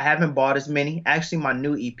disc, I haven't bought as many. Actually, my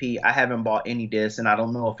new EP, I haven't bought any discs, and I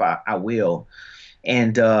don't know if I will.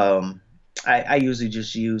 And I usually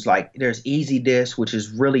just use, like, there's Easy Disc, which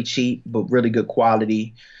is really cheap but really good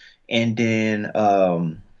quality. And then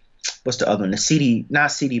what's the other one?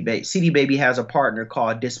 Not CD Baby. CD Baby has a partner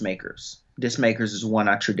called Disc Makers. Disc Makers is one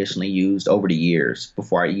I traditionally used over the years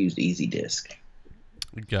before I used Easy Disc.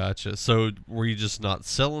 Gotcha. So were you just not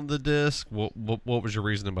selling the disc? What was your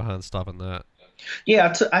reasoning behind stopping that?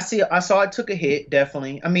 Yeah, I saw it took a hit,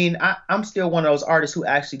 definitely. I mean, I'm still one of those artists who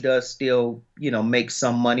actually does still, you know, make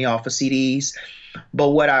some money off of CDs. But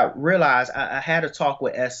what I realized, I had a talk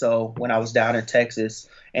with Esso when I was down in Texas,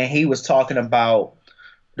 and he was talking about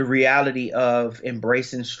the reality of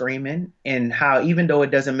embracing streaming and how even though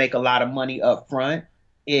it doesn't make a lot of money up front,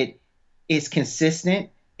 it is consistent.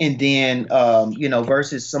 And then, you know,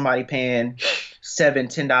 versus somebody paying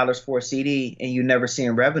 $7-10 for a CD and you never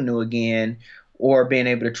seeing revenue again or being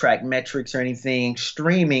able to track metrics or anything.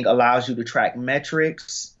 Streaming allows you to track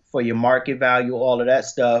metrics, for your market value, all of that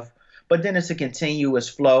stuff. But then it's a continuous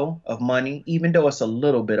flow of money, even though it's a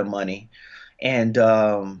little bit of money. And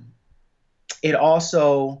it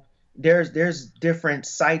also there's different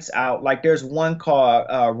sites out. Like there's one called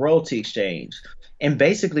Royalty Exchange, and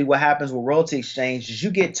basically what happens with Royalty Exchange is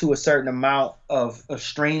you get to a certain amount of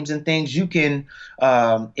streams and things. You can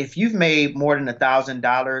if you've made more than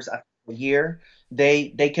 $1,000 a year,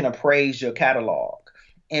 they can appraise your catalog.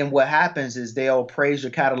 And what happens is they'll appraise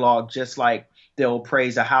your catalog just like they'll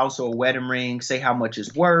appraise a house or a wedding ring, say how much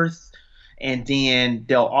it's worth, and then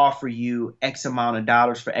they'll offer you X amount of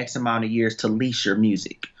dollars for X amount of years to lease your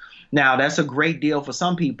music. Now, that's a great deal for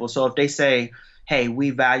some people. So if they say, hey,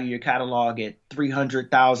 we value your catalog at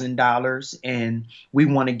 $300,000 and we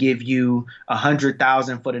want to give you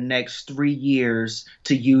 $100,000 for the next 3 years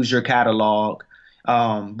to use your catalog,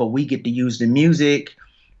 but we get to use the music,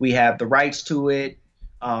 we have the rights to it.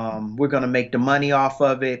 We're going to make the money off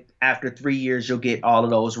of it. After 3 years, you'll get all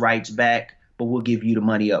of those rights back, but we'll give you the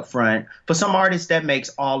money up front. For some artists, that makes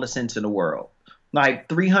all the sense in the world. Like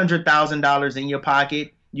 $300,000 in your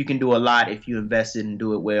pocket, you can do a lot if you invest it and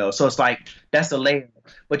do it well. So it's like that's a layer,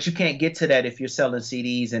 but you can't get to that if you're selling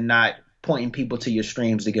CDs and not pointing people to your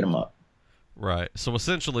streams to get them up. Right. So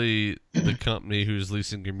essentially, the company who's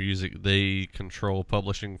leasing your music, they control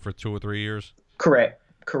publishing for 2 or 3 years? Correct.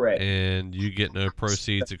 And you get no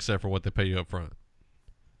proceeds except for what they pay you up front?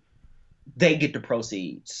 They get the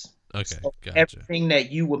proceeds. Okay, so gotcha. Everything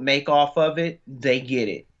that you would make off of it, they get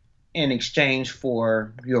it in exchange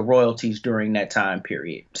for your royalties during that time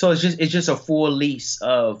period. So it's just a full lease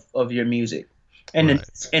of your music. And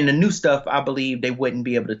right. the new stuff, I believe they wouldn't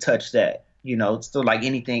be able to touch that. You know, so like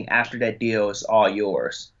anything after that deal is all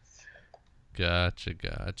yours. Gotcha.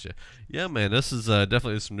 Yeah, man, this is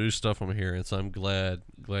definitely some new stuff I'm hearing, so I'm glad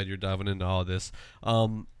you're diving into all this.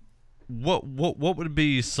 What would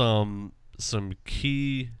be some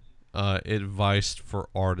key advice for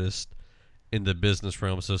artists in the business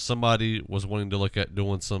realm? So if somebody was wanting to look at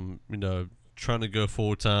doing some, trying to go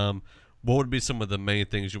full time, what would be some of the main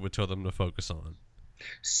things you would tell them to focus on?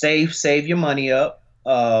 Save your money up.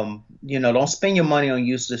 Don't spend your money on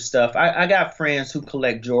useless stuff. I got friends who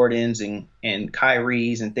collect Jordans and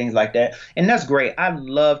Kyries and things like that. And that's great. I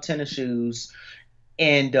love tennis shoes.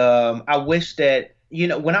 And I wish that,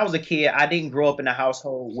 when I was a kid, I didn't grow up in a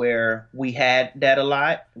household where we had that a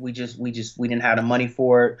lot. We didn't have the money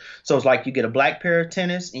for it. So it's like you get a black pair of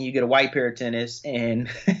tennis and you get a white pair of tennis and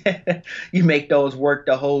you make those work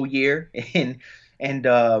the whole year. And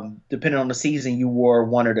depending on the season, you wore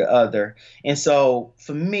one or the other. And so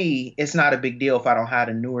for me, it's not a big deal if I don't have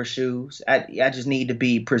the newer shoes. I just need to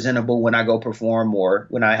be presentable when I go perform or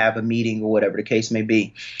when I have a meeting or whatever the case may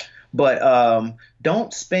be. But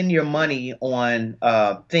don't spend your money on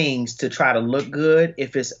things to try to look good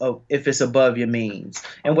if it's above your means.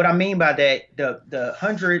 And what I mean by that, the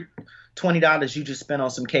 $120 you just spent on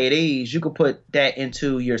some KDs, you could put that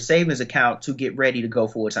into your savings account to get ready to go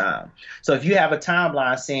full time. So if you have a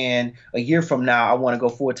timeline saying a year from now, I want to go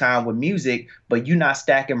full time with music, but you're not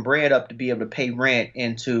stacking bread up to be able to pay rent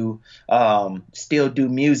and to still do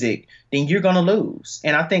music, then you're going to lose.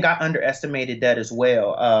 And I think I underestimated that as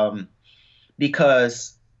well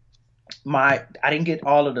because I didn't get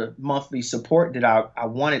all of the monthly support that I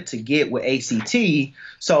wanted to get with ACT.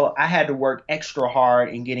 So I had to work extra hard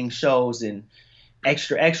in getting shows and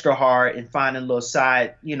extra hard and finding little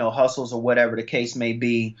side, hustles or whatever the case may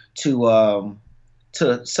be to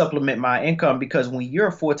supplement my income. Because when you're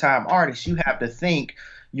a full-time artist, you have to think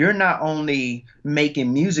you're not only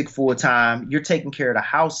making music full-time, you're taking care of the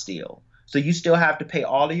house still. So you still have to pay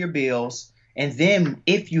all of your bills. And then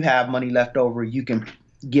if you have money left over, you can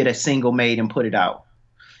get a single made and put it out.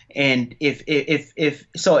 And if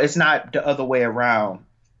so, it's not the other way around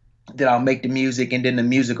that I'll make the music and then the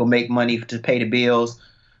music will make money to pay the bills.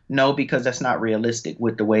 No, because that's not realistic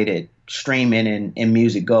with the way that streaming and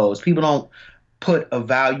music goes. People don't put a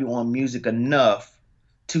value on music enough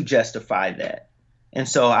to justify that. And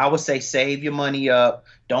so I would say save your money up.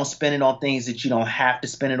 Don't spend it on things that you don't have to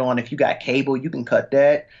spend it on. If you got cable, you can cut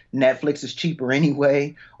that. Netflix is cheaper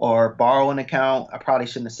anyway, or borrow an account. I probably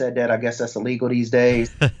shouldn't have said that. I guess that's illegal these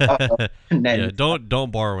days. Yeah,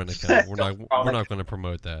 don't borrow an account. We're not going to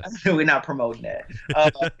promote that. We're not promoting that.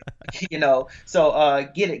 So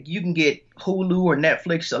get it. You can get Hulu or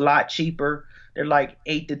Netflix a lot cheaper. They're like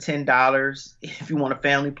 $8 to $10 if you want a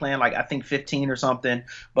family plan, like I think 15 or something.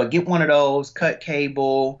 But get one of those, cut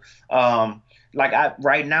cable. Right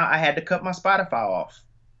now I had to cut my Spotify off.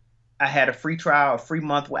 I had a free trial, a free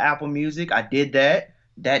month with Apple Music. I did that.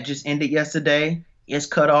 That just ended yesterday. It's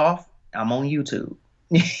cut off. I'm on YouTube.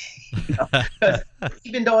 You know, 'cause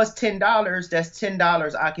even though it's $10, that's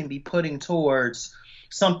 $10 I can be putting towards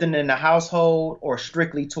something in the household or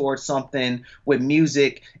strictly towards something with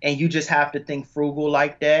music. And you just have to think frugal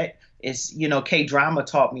like that. It's, K Drama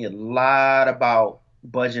taught me a lot about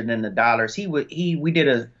budgeting the dollars. We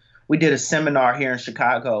did a seminar here in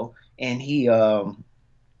Chicago, and he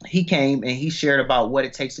came and he shared about what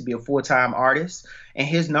it takes to be a full-time artist. And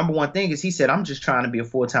his number one thing is, he said, I'm just trying to be a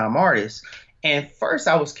full-time artist. And first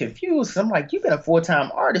I was confused. I'm like, you've been a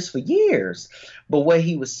full-time artist for years. But what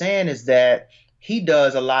he was saying is that he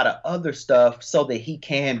does a lot of other stuff so that he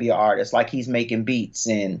can be an artist. Like, he's making beats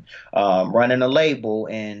and running a label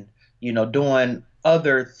and, doing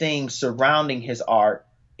other things surrounding his art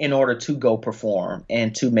in order to go perform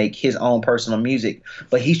and to make his own personal music.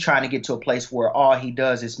 But he's trying to get to a place where all he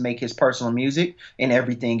does is make his personal music and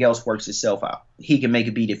everything else works itself out. He can make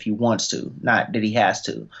a beat if he wants to, not that he has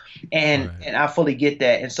to. And I fully get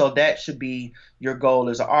that. And so that should be your goal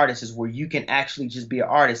as an artist, is where you can actually just be an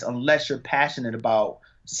artist unless you're passionate about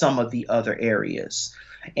some of the other areas.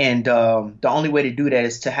 And the only way to do that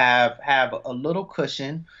is to have a little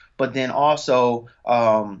cushion, but then also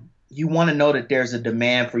you want to know that there's a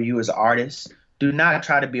demand for you as an artist. Do not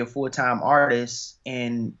try to be a full-time artist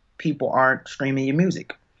and people aren't streaming your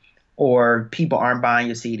music or people aren't buying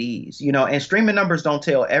your CDs, and streaming numbers don't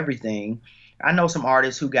tell everything. I know some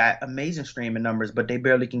artists who got amazing streaming numbers, but they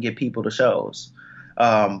barely can get people to shows.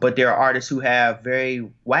 But there are artists who have very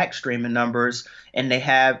whack streaming numbers and they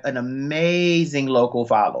have an amazing local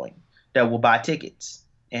following that will buy tickets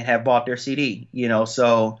and have bought their CD,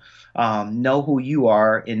 so know who you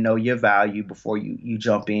are and know your value before you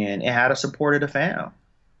jump in, and how to support the fam.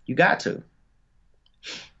 You got to.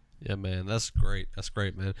 Yeah, man, that's great. That's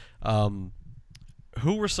great, man.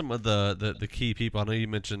 Who were some of the key people? I know you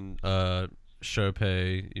mentioned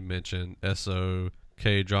Chopay, you mentioned SO,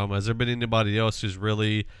 K Drama. Has there been anybody else who's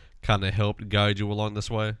really kind of helped guide you along this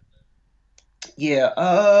way?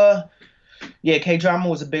 Yeah, K Drama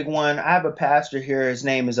was a big one. I have a pastor here. His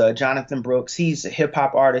name is Jonathan Brooks. He's a hip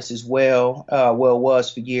hop artist as well.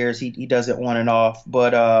 Was for years. He does it on and off.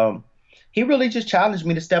 But he really just challenged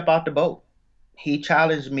me to step out the boat. He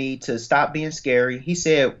challenged me to stop being scary. He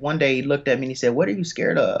said one day, he looked at me and he said, "What are you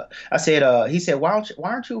scared of?" I said, he said, why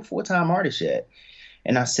aren't you a full-time artist yet?"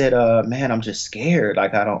 And I said, man, I'm just scared.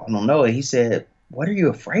 Like, I don't know. And he said, "What are you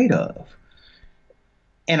afraid of?"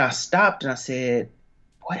 And I stopped and I said,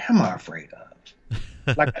 what am I afraid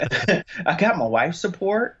of? Like, I got my wife's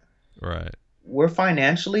support. Right. We're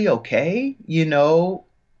financially okay.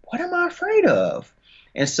 What am I afraid of?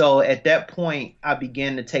 And so at that point, I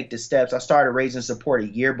began to take the steps. I started raising support a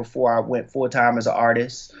year before I went full time as an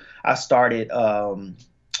artist. I started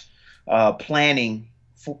planning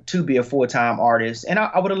to be a full time artist. And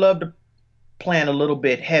I would have loved to plan a little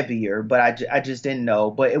bit heavier, but I just didn't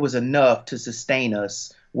know. But it was enough to sustain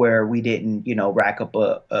us where we didn't, rack up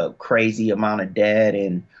a crazy amount of debt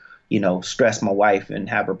and, stress my wife and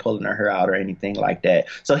have her pulling her hair out or anything like that.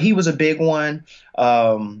 So he was a big one.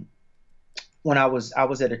 When I was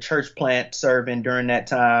at a church plant serving during that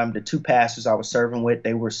time, the two pastors I was serving with,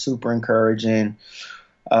 they were super encouraging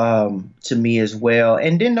to me as well.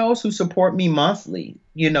 And then those who support me monthly,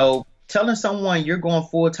 telling someone you're going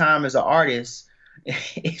full time as an artist,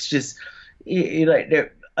 it's just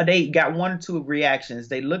they got one or two reactions.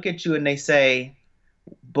 They look at you and they say,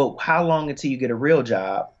 "But how long until you get a real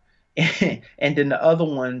job?" And then the other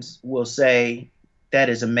ones will say, "That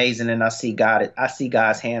is amazing, and I see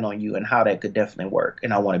God's hand on you and how that could definitely work,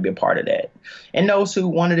 and I want to be a part of that." And those who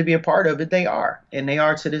wanted to be a part of it, they are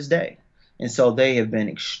to this day. And so they have been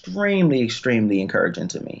extremely, extremely encouraging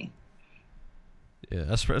to me. Yeah,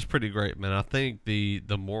 that's pretty great, man. I think the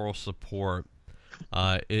moral support,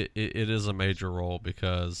 it is a major role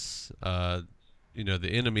because the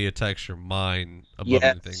enemy attacks your mind above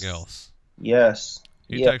anything else. Yes.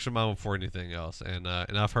 He attacks your mind before anything else, and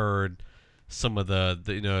I've heard some of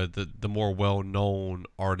the more well-known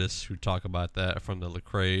artists who talk about that, from the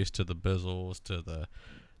Lecrae's to the Bizzles to the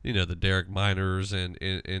the Derek Miners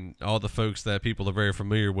and all the folks that people are very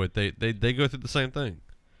familiar with. They go through the same thing.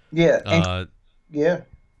 Yeah.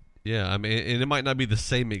 Yeah, I mean, and it might not be the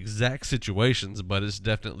same exact situations, but it's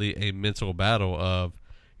definitely a mental battle of,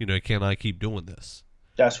 can I keep doing this?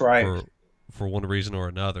 That's right. For one reason or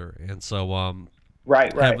another. And so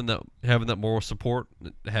right. Having that moral support,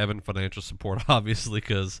 having financial support, obviously,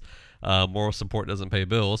 because moral support doesn't pay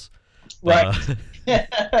bills. Right.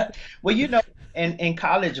 Well, in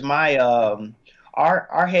college, my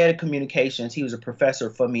our head of communications, he was a professor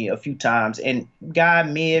for me a few times, and guy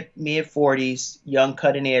mid 40s, young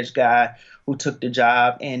cutting edge guy who took the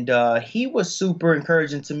job, and he was super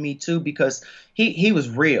encouraging to me too because he was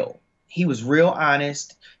real. He was real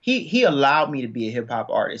honest. He allowed me to be a hip hop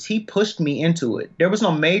artist. He pushed me into it. There was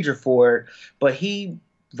no major for it, but he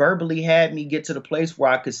verbally had me get to the place where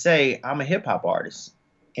I could say I'm a hip hop artist,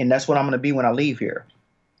 and that's what I'm going to be when I leave here.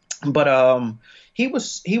 But he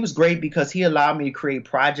was great because he allowed me to create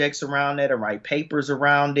projects around it and write papers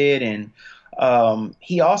around it. And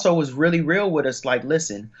he also was really real with us. Like,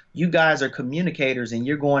 listen, you guys are communicators and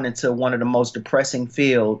you're going into one of the most depressing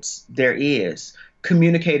fields there is.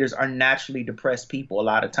 Communicators are naturally depressed people a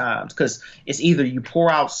lot of times because it's either you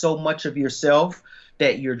pour out so much of yourself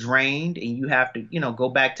that you're drained and you have to, go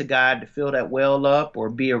back to God to fill that well up, or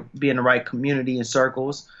be in the right community and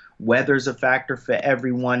circles. Weather's a factor for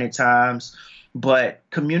everyone at times, but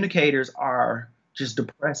communicators are just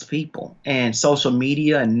depressed people, and social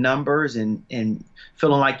media and numbers and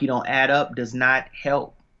feeling like you don't add up does not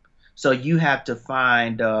help. So you have to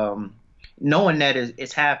find, knowing that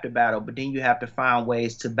it's half the battle, but then you have to find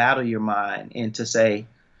ways to battle your mind and to say,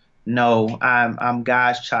 no, I'm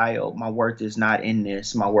God's child. My worth is not in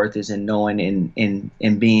this. My worth is in knowing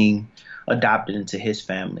and being adopted into his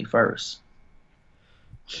family first.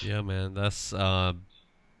 Yeah, man, that's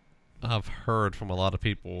I've heard from a lot of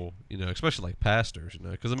people, especially like pastors,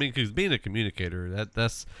 because because being a communicator,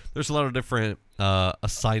 that's there's a lot of different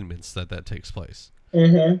assignments that takes place,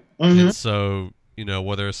 and so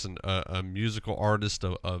whether it's a musical artist,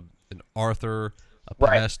 an author, a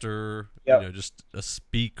pastor, Yep. just a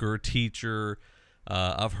speaker, teacher.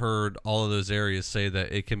 I've heard all of those areas say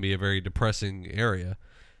that it can be a very depressing area,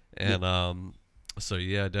 and so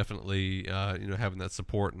yeah, definitely, having that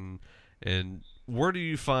support and where do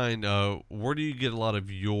you find, where do you get a lot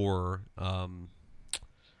of your, how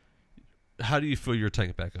do you fill your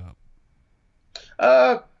tank back up?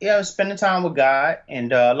 Yeah, spending time with God, and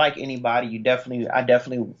like anybody, I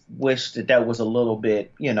definitely wish that was a little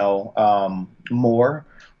bit, more.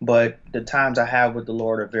 But the times I have with the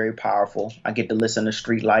Lord are very powerful. I get to listen to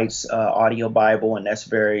Streetlights audio Bible, and that's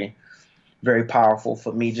very, very powerful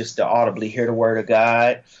for me just to audibly hear the word of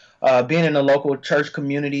God. Being in a local church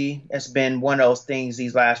community, it's been one of those things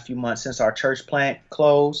these last few months since our church plant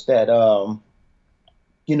closed that,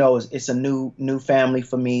 it's a new family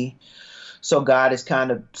for me. So God has kind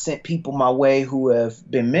of sent people my way who have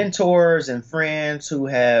been mentors and friends who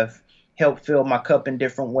have helped fill my cup in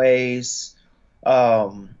different ways.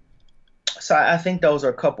 So I think those are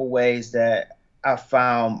a couple ways that I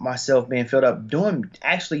found myself being filled up. Doing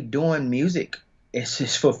music is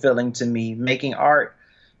just fulfilling to me. Making art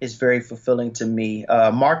is very fulfilling to me.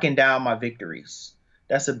 Marking down my victories.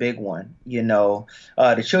 That's a big one.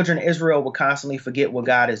 The children of Israel will constantly forget what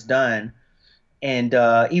God has done. And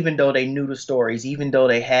even though they knew the stories, even though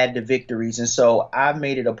they had the victories. And so I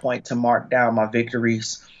made it a point to mark down my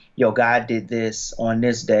victories. God did this on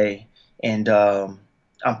this day. And I'm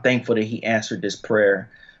thankful that he answered this prayer.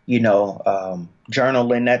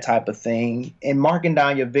 Journaling, that type of thing. And marking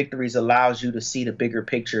down your victories allows you to see the bigger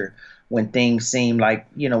picture when things seem like,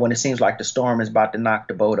 when it seems like the storm is about to knock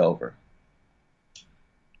the boat over.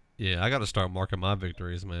 Yeah, I got to start marking my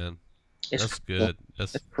victories, man. That's good.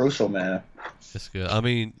 It's crucial, man. It's good.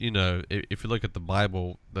 If you look at the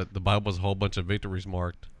Bible, the Bible's a whole bunch of victories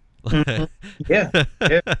marked. Yeah,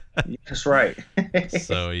 that's right.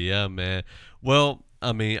 So yeah, man. Well,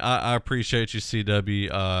 I appreciate you,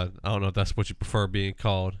 CW. I don't know if that's what you prefer being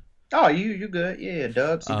called. Oh, you good? Yeah,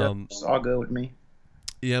 Dub, CW, it's all good with me.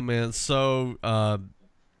 Yeah, man. So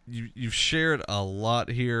you've shared a lot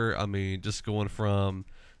here. Just going from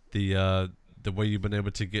the way you've been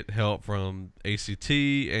able to get help from ACT,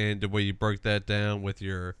 and the way you broke that down with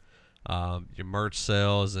your merch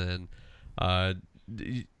sales, and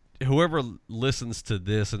whoever listens to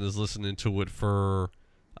this and is listening to it for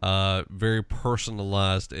very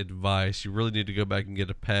personalized advice, you really need to go back and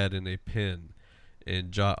get a pad and a pen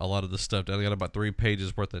and jot a lot of the stuff down. I got about 3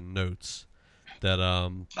 pages worth of notes that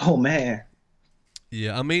oh man,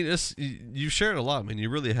 yeah, it's you shared a lot, man. You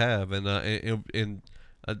really have, and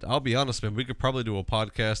I'll be honest, man. We could probably do a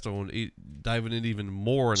podcast on diving in even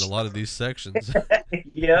more in a lot of these sections.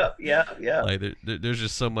 yeah. Like there's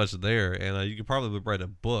just so much there, and you could probably write a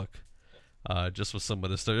book just with some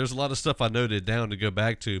of this stuff. There's a lot of stuff I noted down to go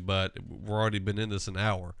back to, but we're already been in this an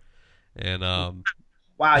hour, and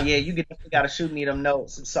wow, yeah, you got to shoot me them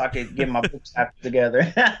notes so I can get my books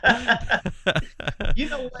together. You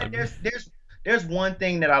know what? There's one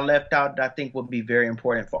thing that I left out that I think would be very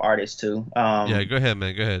important for artists too. Yeah, go ahead,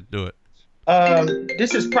 man. Go ahead, do it.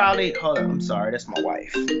 This is probably. Hold on, I'm sorry. That's my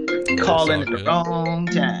wife It's calling all at the good. wrong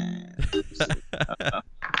time.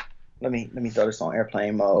 Let me see. Let me throw this on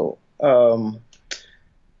airplane mode.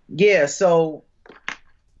 Yeah. So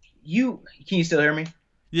you can you still hear me?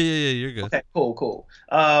 Yeah, you're good. Okay, cool.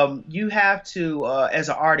 You have to, as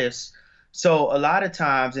an artist, so a lot of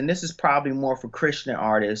times, and this is probably more for Christian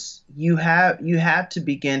artists, you have to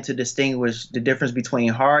begin to distinguish the difference between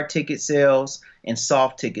hard ticket sales and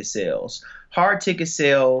soft ticket sales. Hard ticket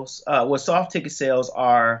sales, soft ticket sales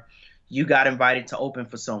are you got invited to open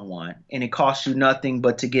for someone, and it costs you nothing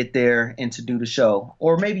but to get there and to do the show.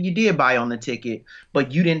 Or maybe you did buy on the ticket,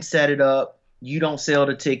 but you didn't set it up, you don't sell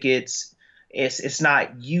the tickets, it's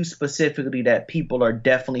not you specifically that people are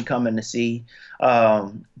definitely coming to see.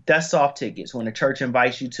 That's soft tickets. When the church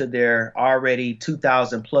invites you to their already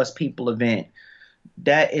 2,000 plus people event,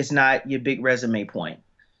 that is not your big resume point.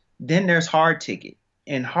 Then there's hard ticket,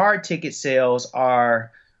 and hard ticket sales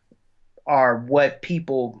are what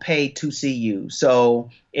people pay to see you. So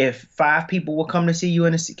if 5 people will come to see you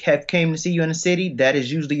have came to see you in the city, that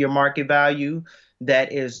is usually your market value.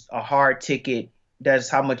 That is a hard ticket. That's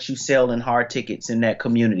how much you sell in hard tickets in that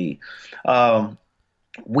community. Um,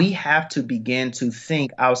 we have to begin to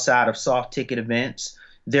think outside of soft ticket events.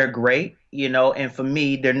 They're great, and for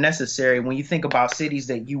me, they're necessary when you think about cities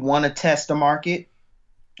that you want to test the market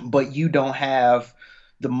but you don't have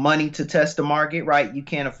the money to test the market, right? You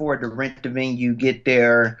can't afford to rent the venue, get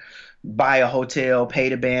there, buy a hotel, pay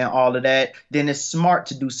the band, all of that. Then it's smart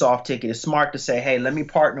to do soft ticket. It's smart to say, hey, let me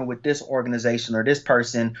partner with this organization or this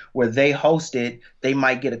person where they host it. They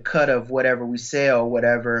might get a cut of whatever we sell,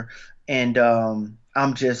 whatever. And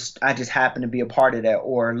I just happen to be a part of that.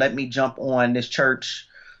 Or let me jump on this church,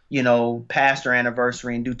 pastor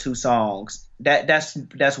anniversary and do 2 songs.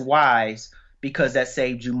 That's wise because that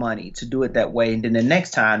saved you money to do it that way. And then the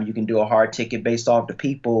next time you can do a hard ticket based off the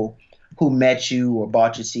people who met you or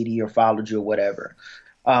bought your CD or followed you or whatever.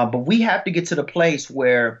 But we have to get to the place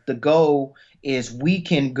where the goal is we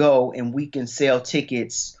can go and we can sell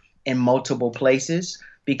tickets in multiple places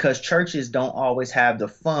because churches don't always have the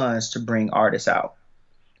funds to bring artists out.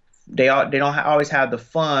 They don't always have the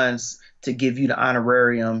funds to give you the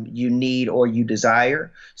honorarium you need or you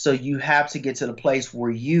desire. So you have to get to the place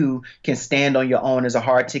where you can stand on your own as a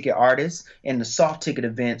hard ticket artist, and the soft ticket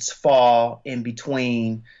events fall in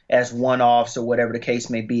between as one offs or whatever the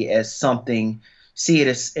case may be, as something. See it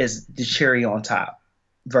as the cherry on top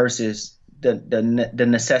versus the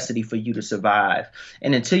necessity for you to survive.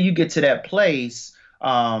 And until you get to that place,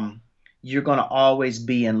 you're going to always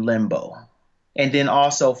be in limbo. And then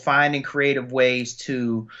also finding creative ways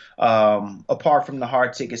to, apart from the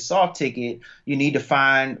hard ticket, soft ticket, you need to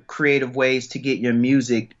find creative ways to get your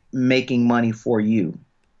music making money for you.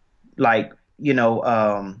 Like,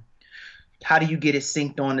 how do you get it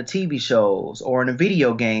synced on the TV shows or in the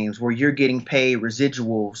video games where you're getting paid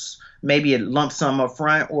residuals, maybe a lump sum up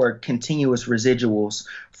front or continuous residuals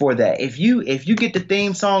for that. If you get the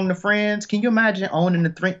theme song to Friends, can you imagine owning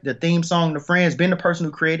the theme song to Friends, being the person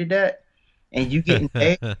who created that, and you getting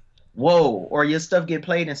paid? Whoa! Or your stuff get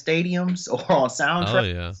played in stadiums or on Oh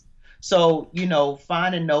soundtracks. yeah. So,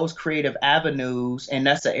 finding those creative avenues, and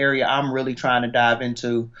that's the area I'm really trying to dive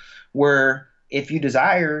into, where if you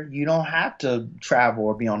desire, you don't have to travel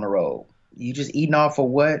or be on the road. You just eating off of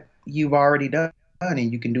what you've already done,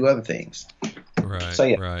 and you can do other things. Right, So,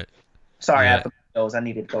 yeah, right. sorry, I Yeah. forgot those. I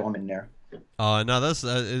needed to throw them in there. No, that's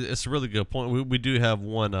it's a really good point. We do have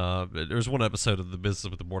one. There's one episode of the Business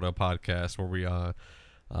with the Bordeaux podcast where we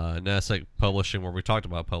NASDAQ publishing where we talked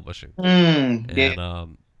about publishing, Yeah,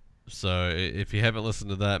 and so if you haven't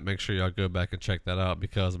listened to that, make sure y'all go back and check that out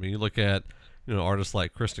because I mean you look at artists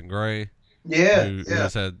like Kristen Gray yeah, who yeah.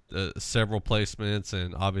 has had several placements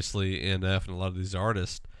and obviously NF and a lot of these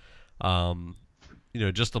artists, um,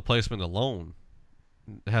 just the placement alone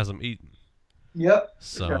has them eating. Yep. That's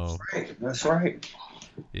So right. That's right.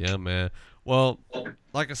 yeah, man. Well,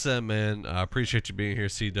 like I said, man, I appreciate you being here,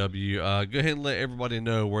 CW. Go ahead and let everybody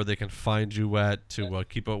know where they can find you at to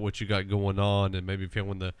keep up what you got going on, and maybe if you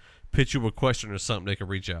want to pitch you a question or something, they can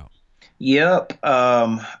reach out. Yep.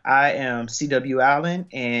 I am CW Allen,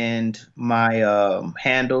 and my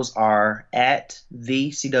handles are at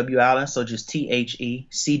the CW Allen. So just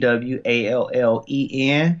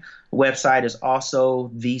TheCWAllen. Website is also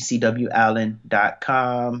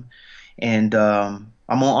thecwallen.com. And I'm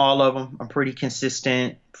on all of them. I'm pretty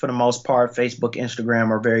consistent for the most part. Facebook, Instagram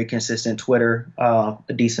are very consistent. Twitter, a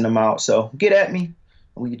decent amount. So get at me.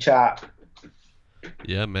 We can chop.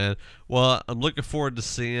 Yeah, man. Well, I'm looking forward to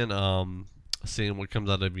seeing what comes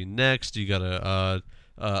out of you next. You got a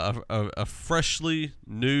a freshly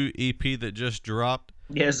new EP that just dropped.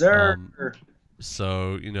 Yes, sir.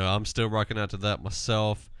 So, I'm still rocking out to that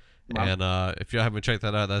myself. And if y'all haven't checked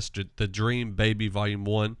that out, that's The Dream Baby Volume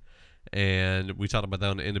 1. And we talked about that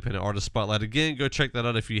on the Independent Artist Spotlight. Again, go check that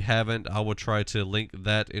out if you haven't. I will try to link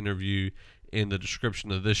that interview in the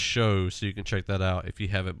description of this show so you can check that out if you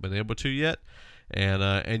haven't been able to yet.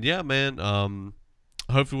 And yeah, man,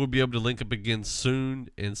 hopefully we'll be able to link up again soon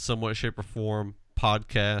in somewhat shape or form.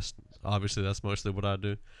 Podcast. Obviously, that's mostly what I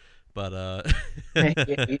do. But,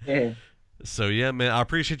 Yeah. So, yeah, man, I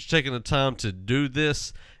appreciate you taking the time to do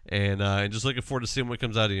this. And just looking forward to seeing what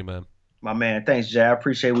comes out of you, man. My man, thanks, Jay. I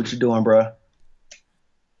appreciate what you're doing, bro.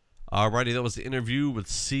 Alrighty, that was the interview with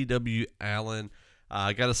C.W. Allen.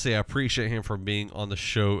 I got to say, I appreciate him for being on the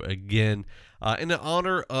show again. In the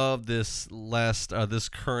honor of this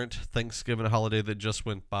current Thanksgiving holiday that just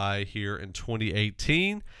went by here in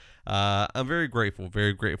 2018, I'm very grateful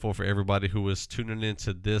for everybody who was tuning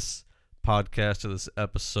into this podcast, to this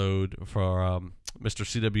episode, for Mr.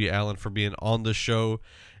 C.W. Allen for being on the show,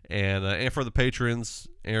 and for the patrons,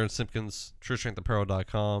 Aaron Simpkins,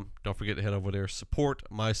 TrueStrengthApparel.com. Don't forget to head over there, support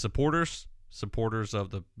my supporters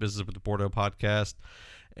of the Business with the Bordeaux podcast.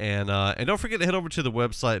 And don't forget to head over to the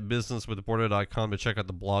website, businesswiththebordeaux.com, to check out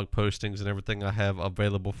the blog postings and everything I have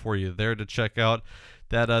available for you there to check out.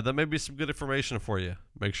 That may be some good information for you.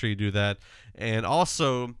 Make sure you do that. And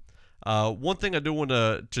also, one thing I do want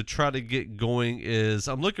to try to get going is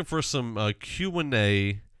I'm looking for some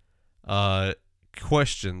Q&A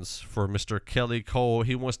questions for Mr. Kelly Cole.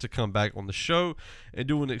 He wants to come back on the show and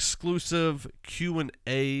do an exclusive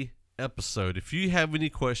Q&A episode. If you have any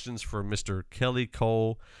questions for Mr. Kelly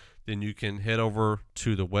Cole, then you can head over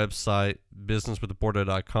to the website,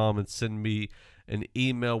 businesswiththebordeaux.com, and send me an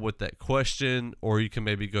email with that question, or you can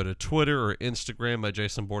maybe go to Twitter or Instagram at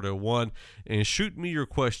JasonBordeaux1 and shoot me your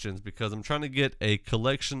questions, because I'm trying to get a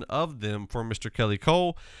collection of them for Mr. Kelly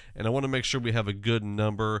Cole, and I want to make sure we have a good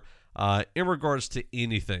number in regards to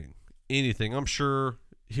anything. I'm sure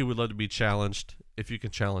he would love to be challenged if you can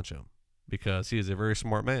challenge him, because he is a very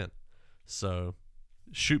smart man. So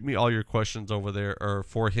shoot me all your questions over there, or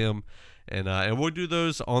for him, and we'll do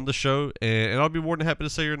those on the show, and I'll be more than happy to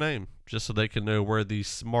say your name, just so they can know where these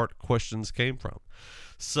smart questions came from.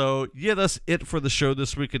 So yeah, that's it for the show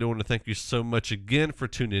this week. I do want to thank you so much again for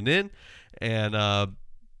tuning in, and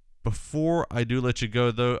before I do let you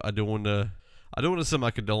go, though, I do want to send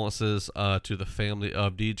my condolences to the family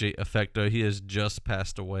of DJ Effecto. He has just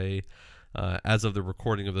passed away as of the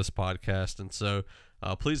recording of this podcast, and so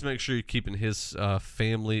please make sure you're keeping his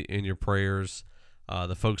family in your prayers,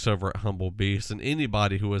 the folks over at Humble Beast, and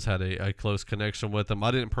anybody who has had a close connection with him. I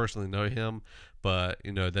didn't personally know him, but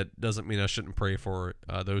that doesn't mean I shouldn't pray for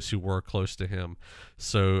those who were close to him.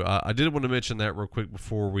 So I did want to mention that real quick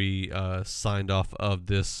before we signed off of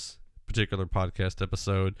this particular podcast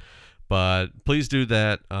episode. But please do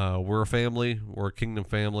that. We're a family. We're a kingdom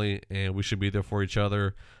family, and we should be there for each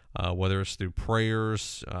other, whether it's through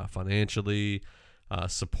prayers, financially,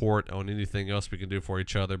 support on anything else we can do for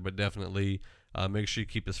each other. But definitely make sure you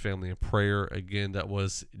keep his family in prayer. Again, that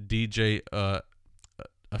was DJ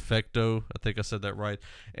Effecto. I think I said that right.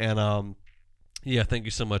 And yeah, thank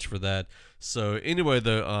you so much for that. So anyway,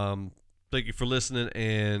 thank you for listening.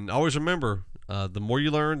 And always remember, the more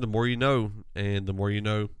you learn, the more you know. And the more you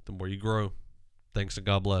know, the more you grow. Thanks, and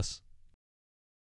God bless.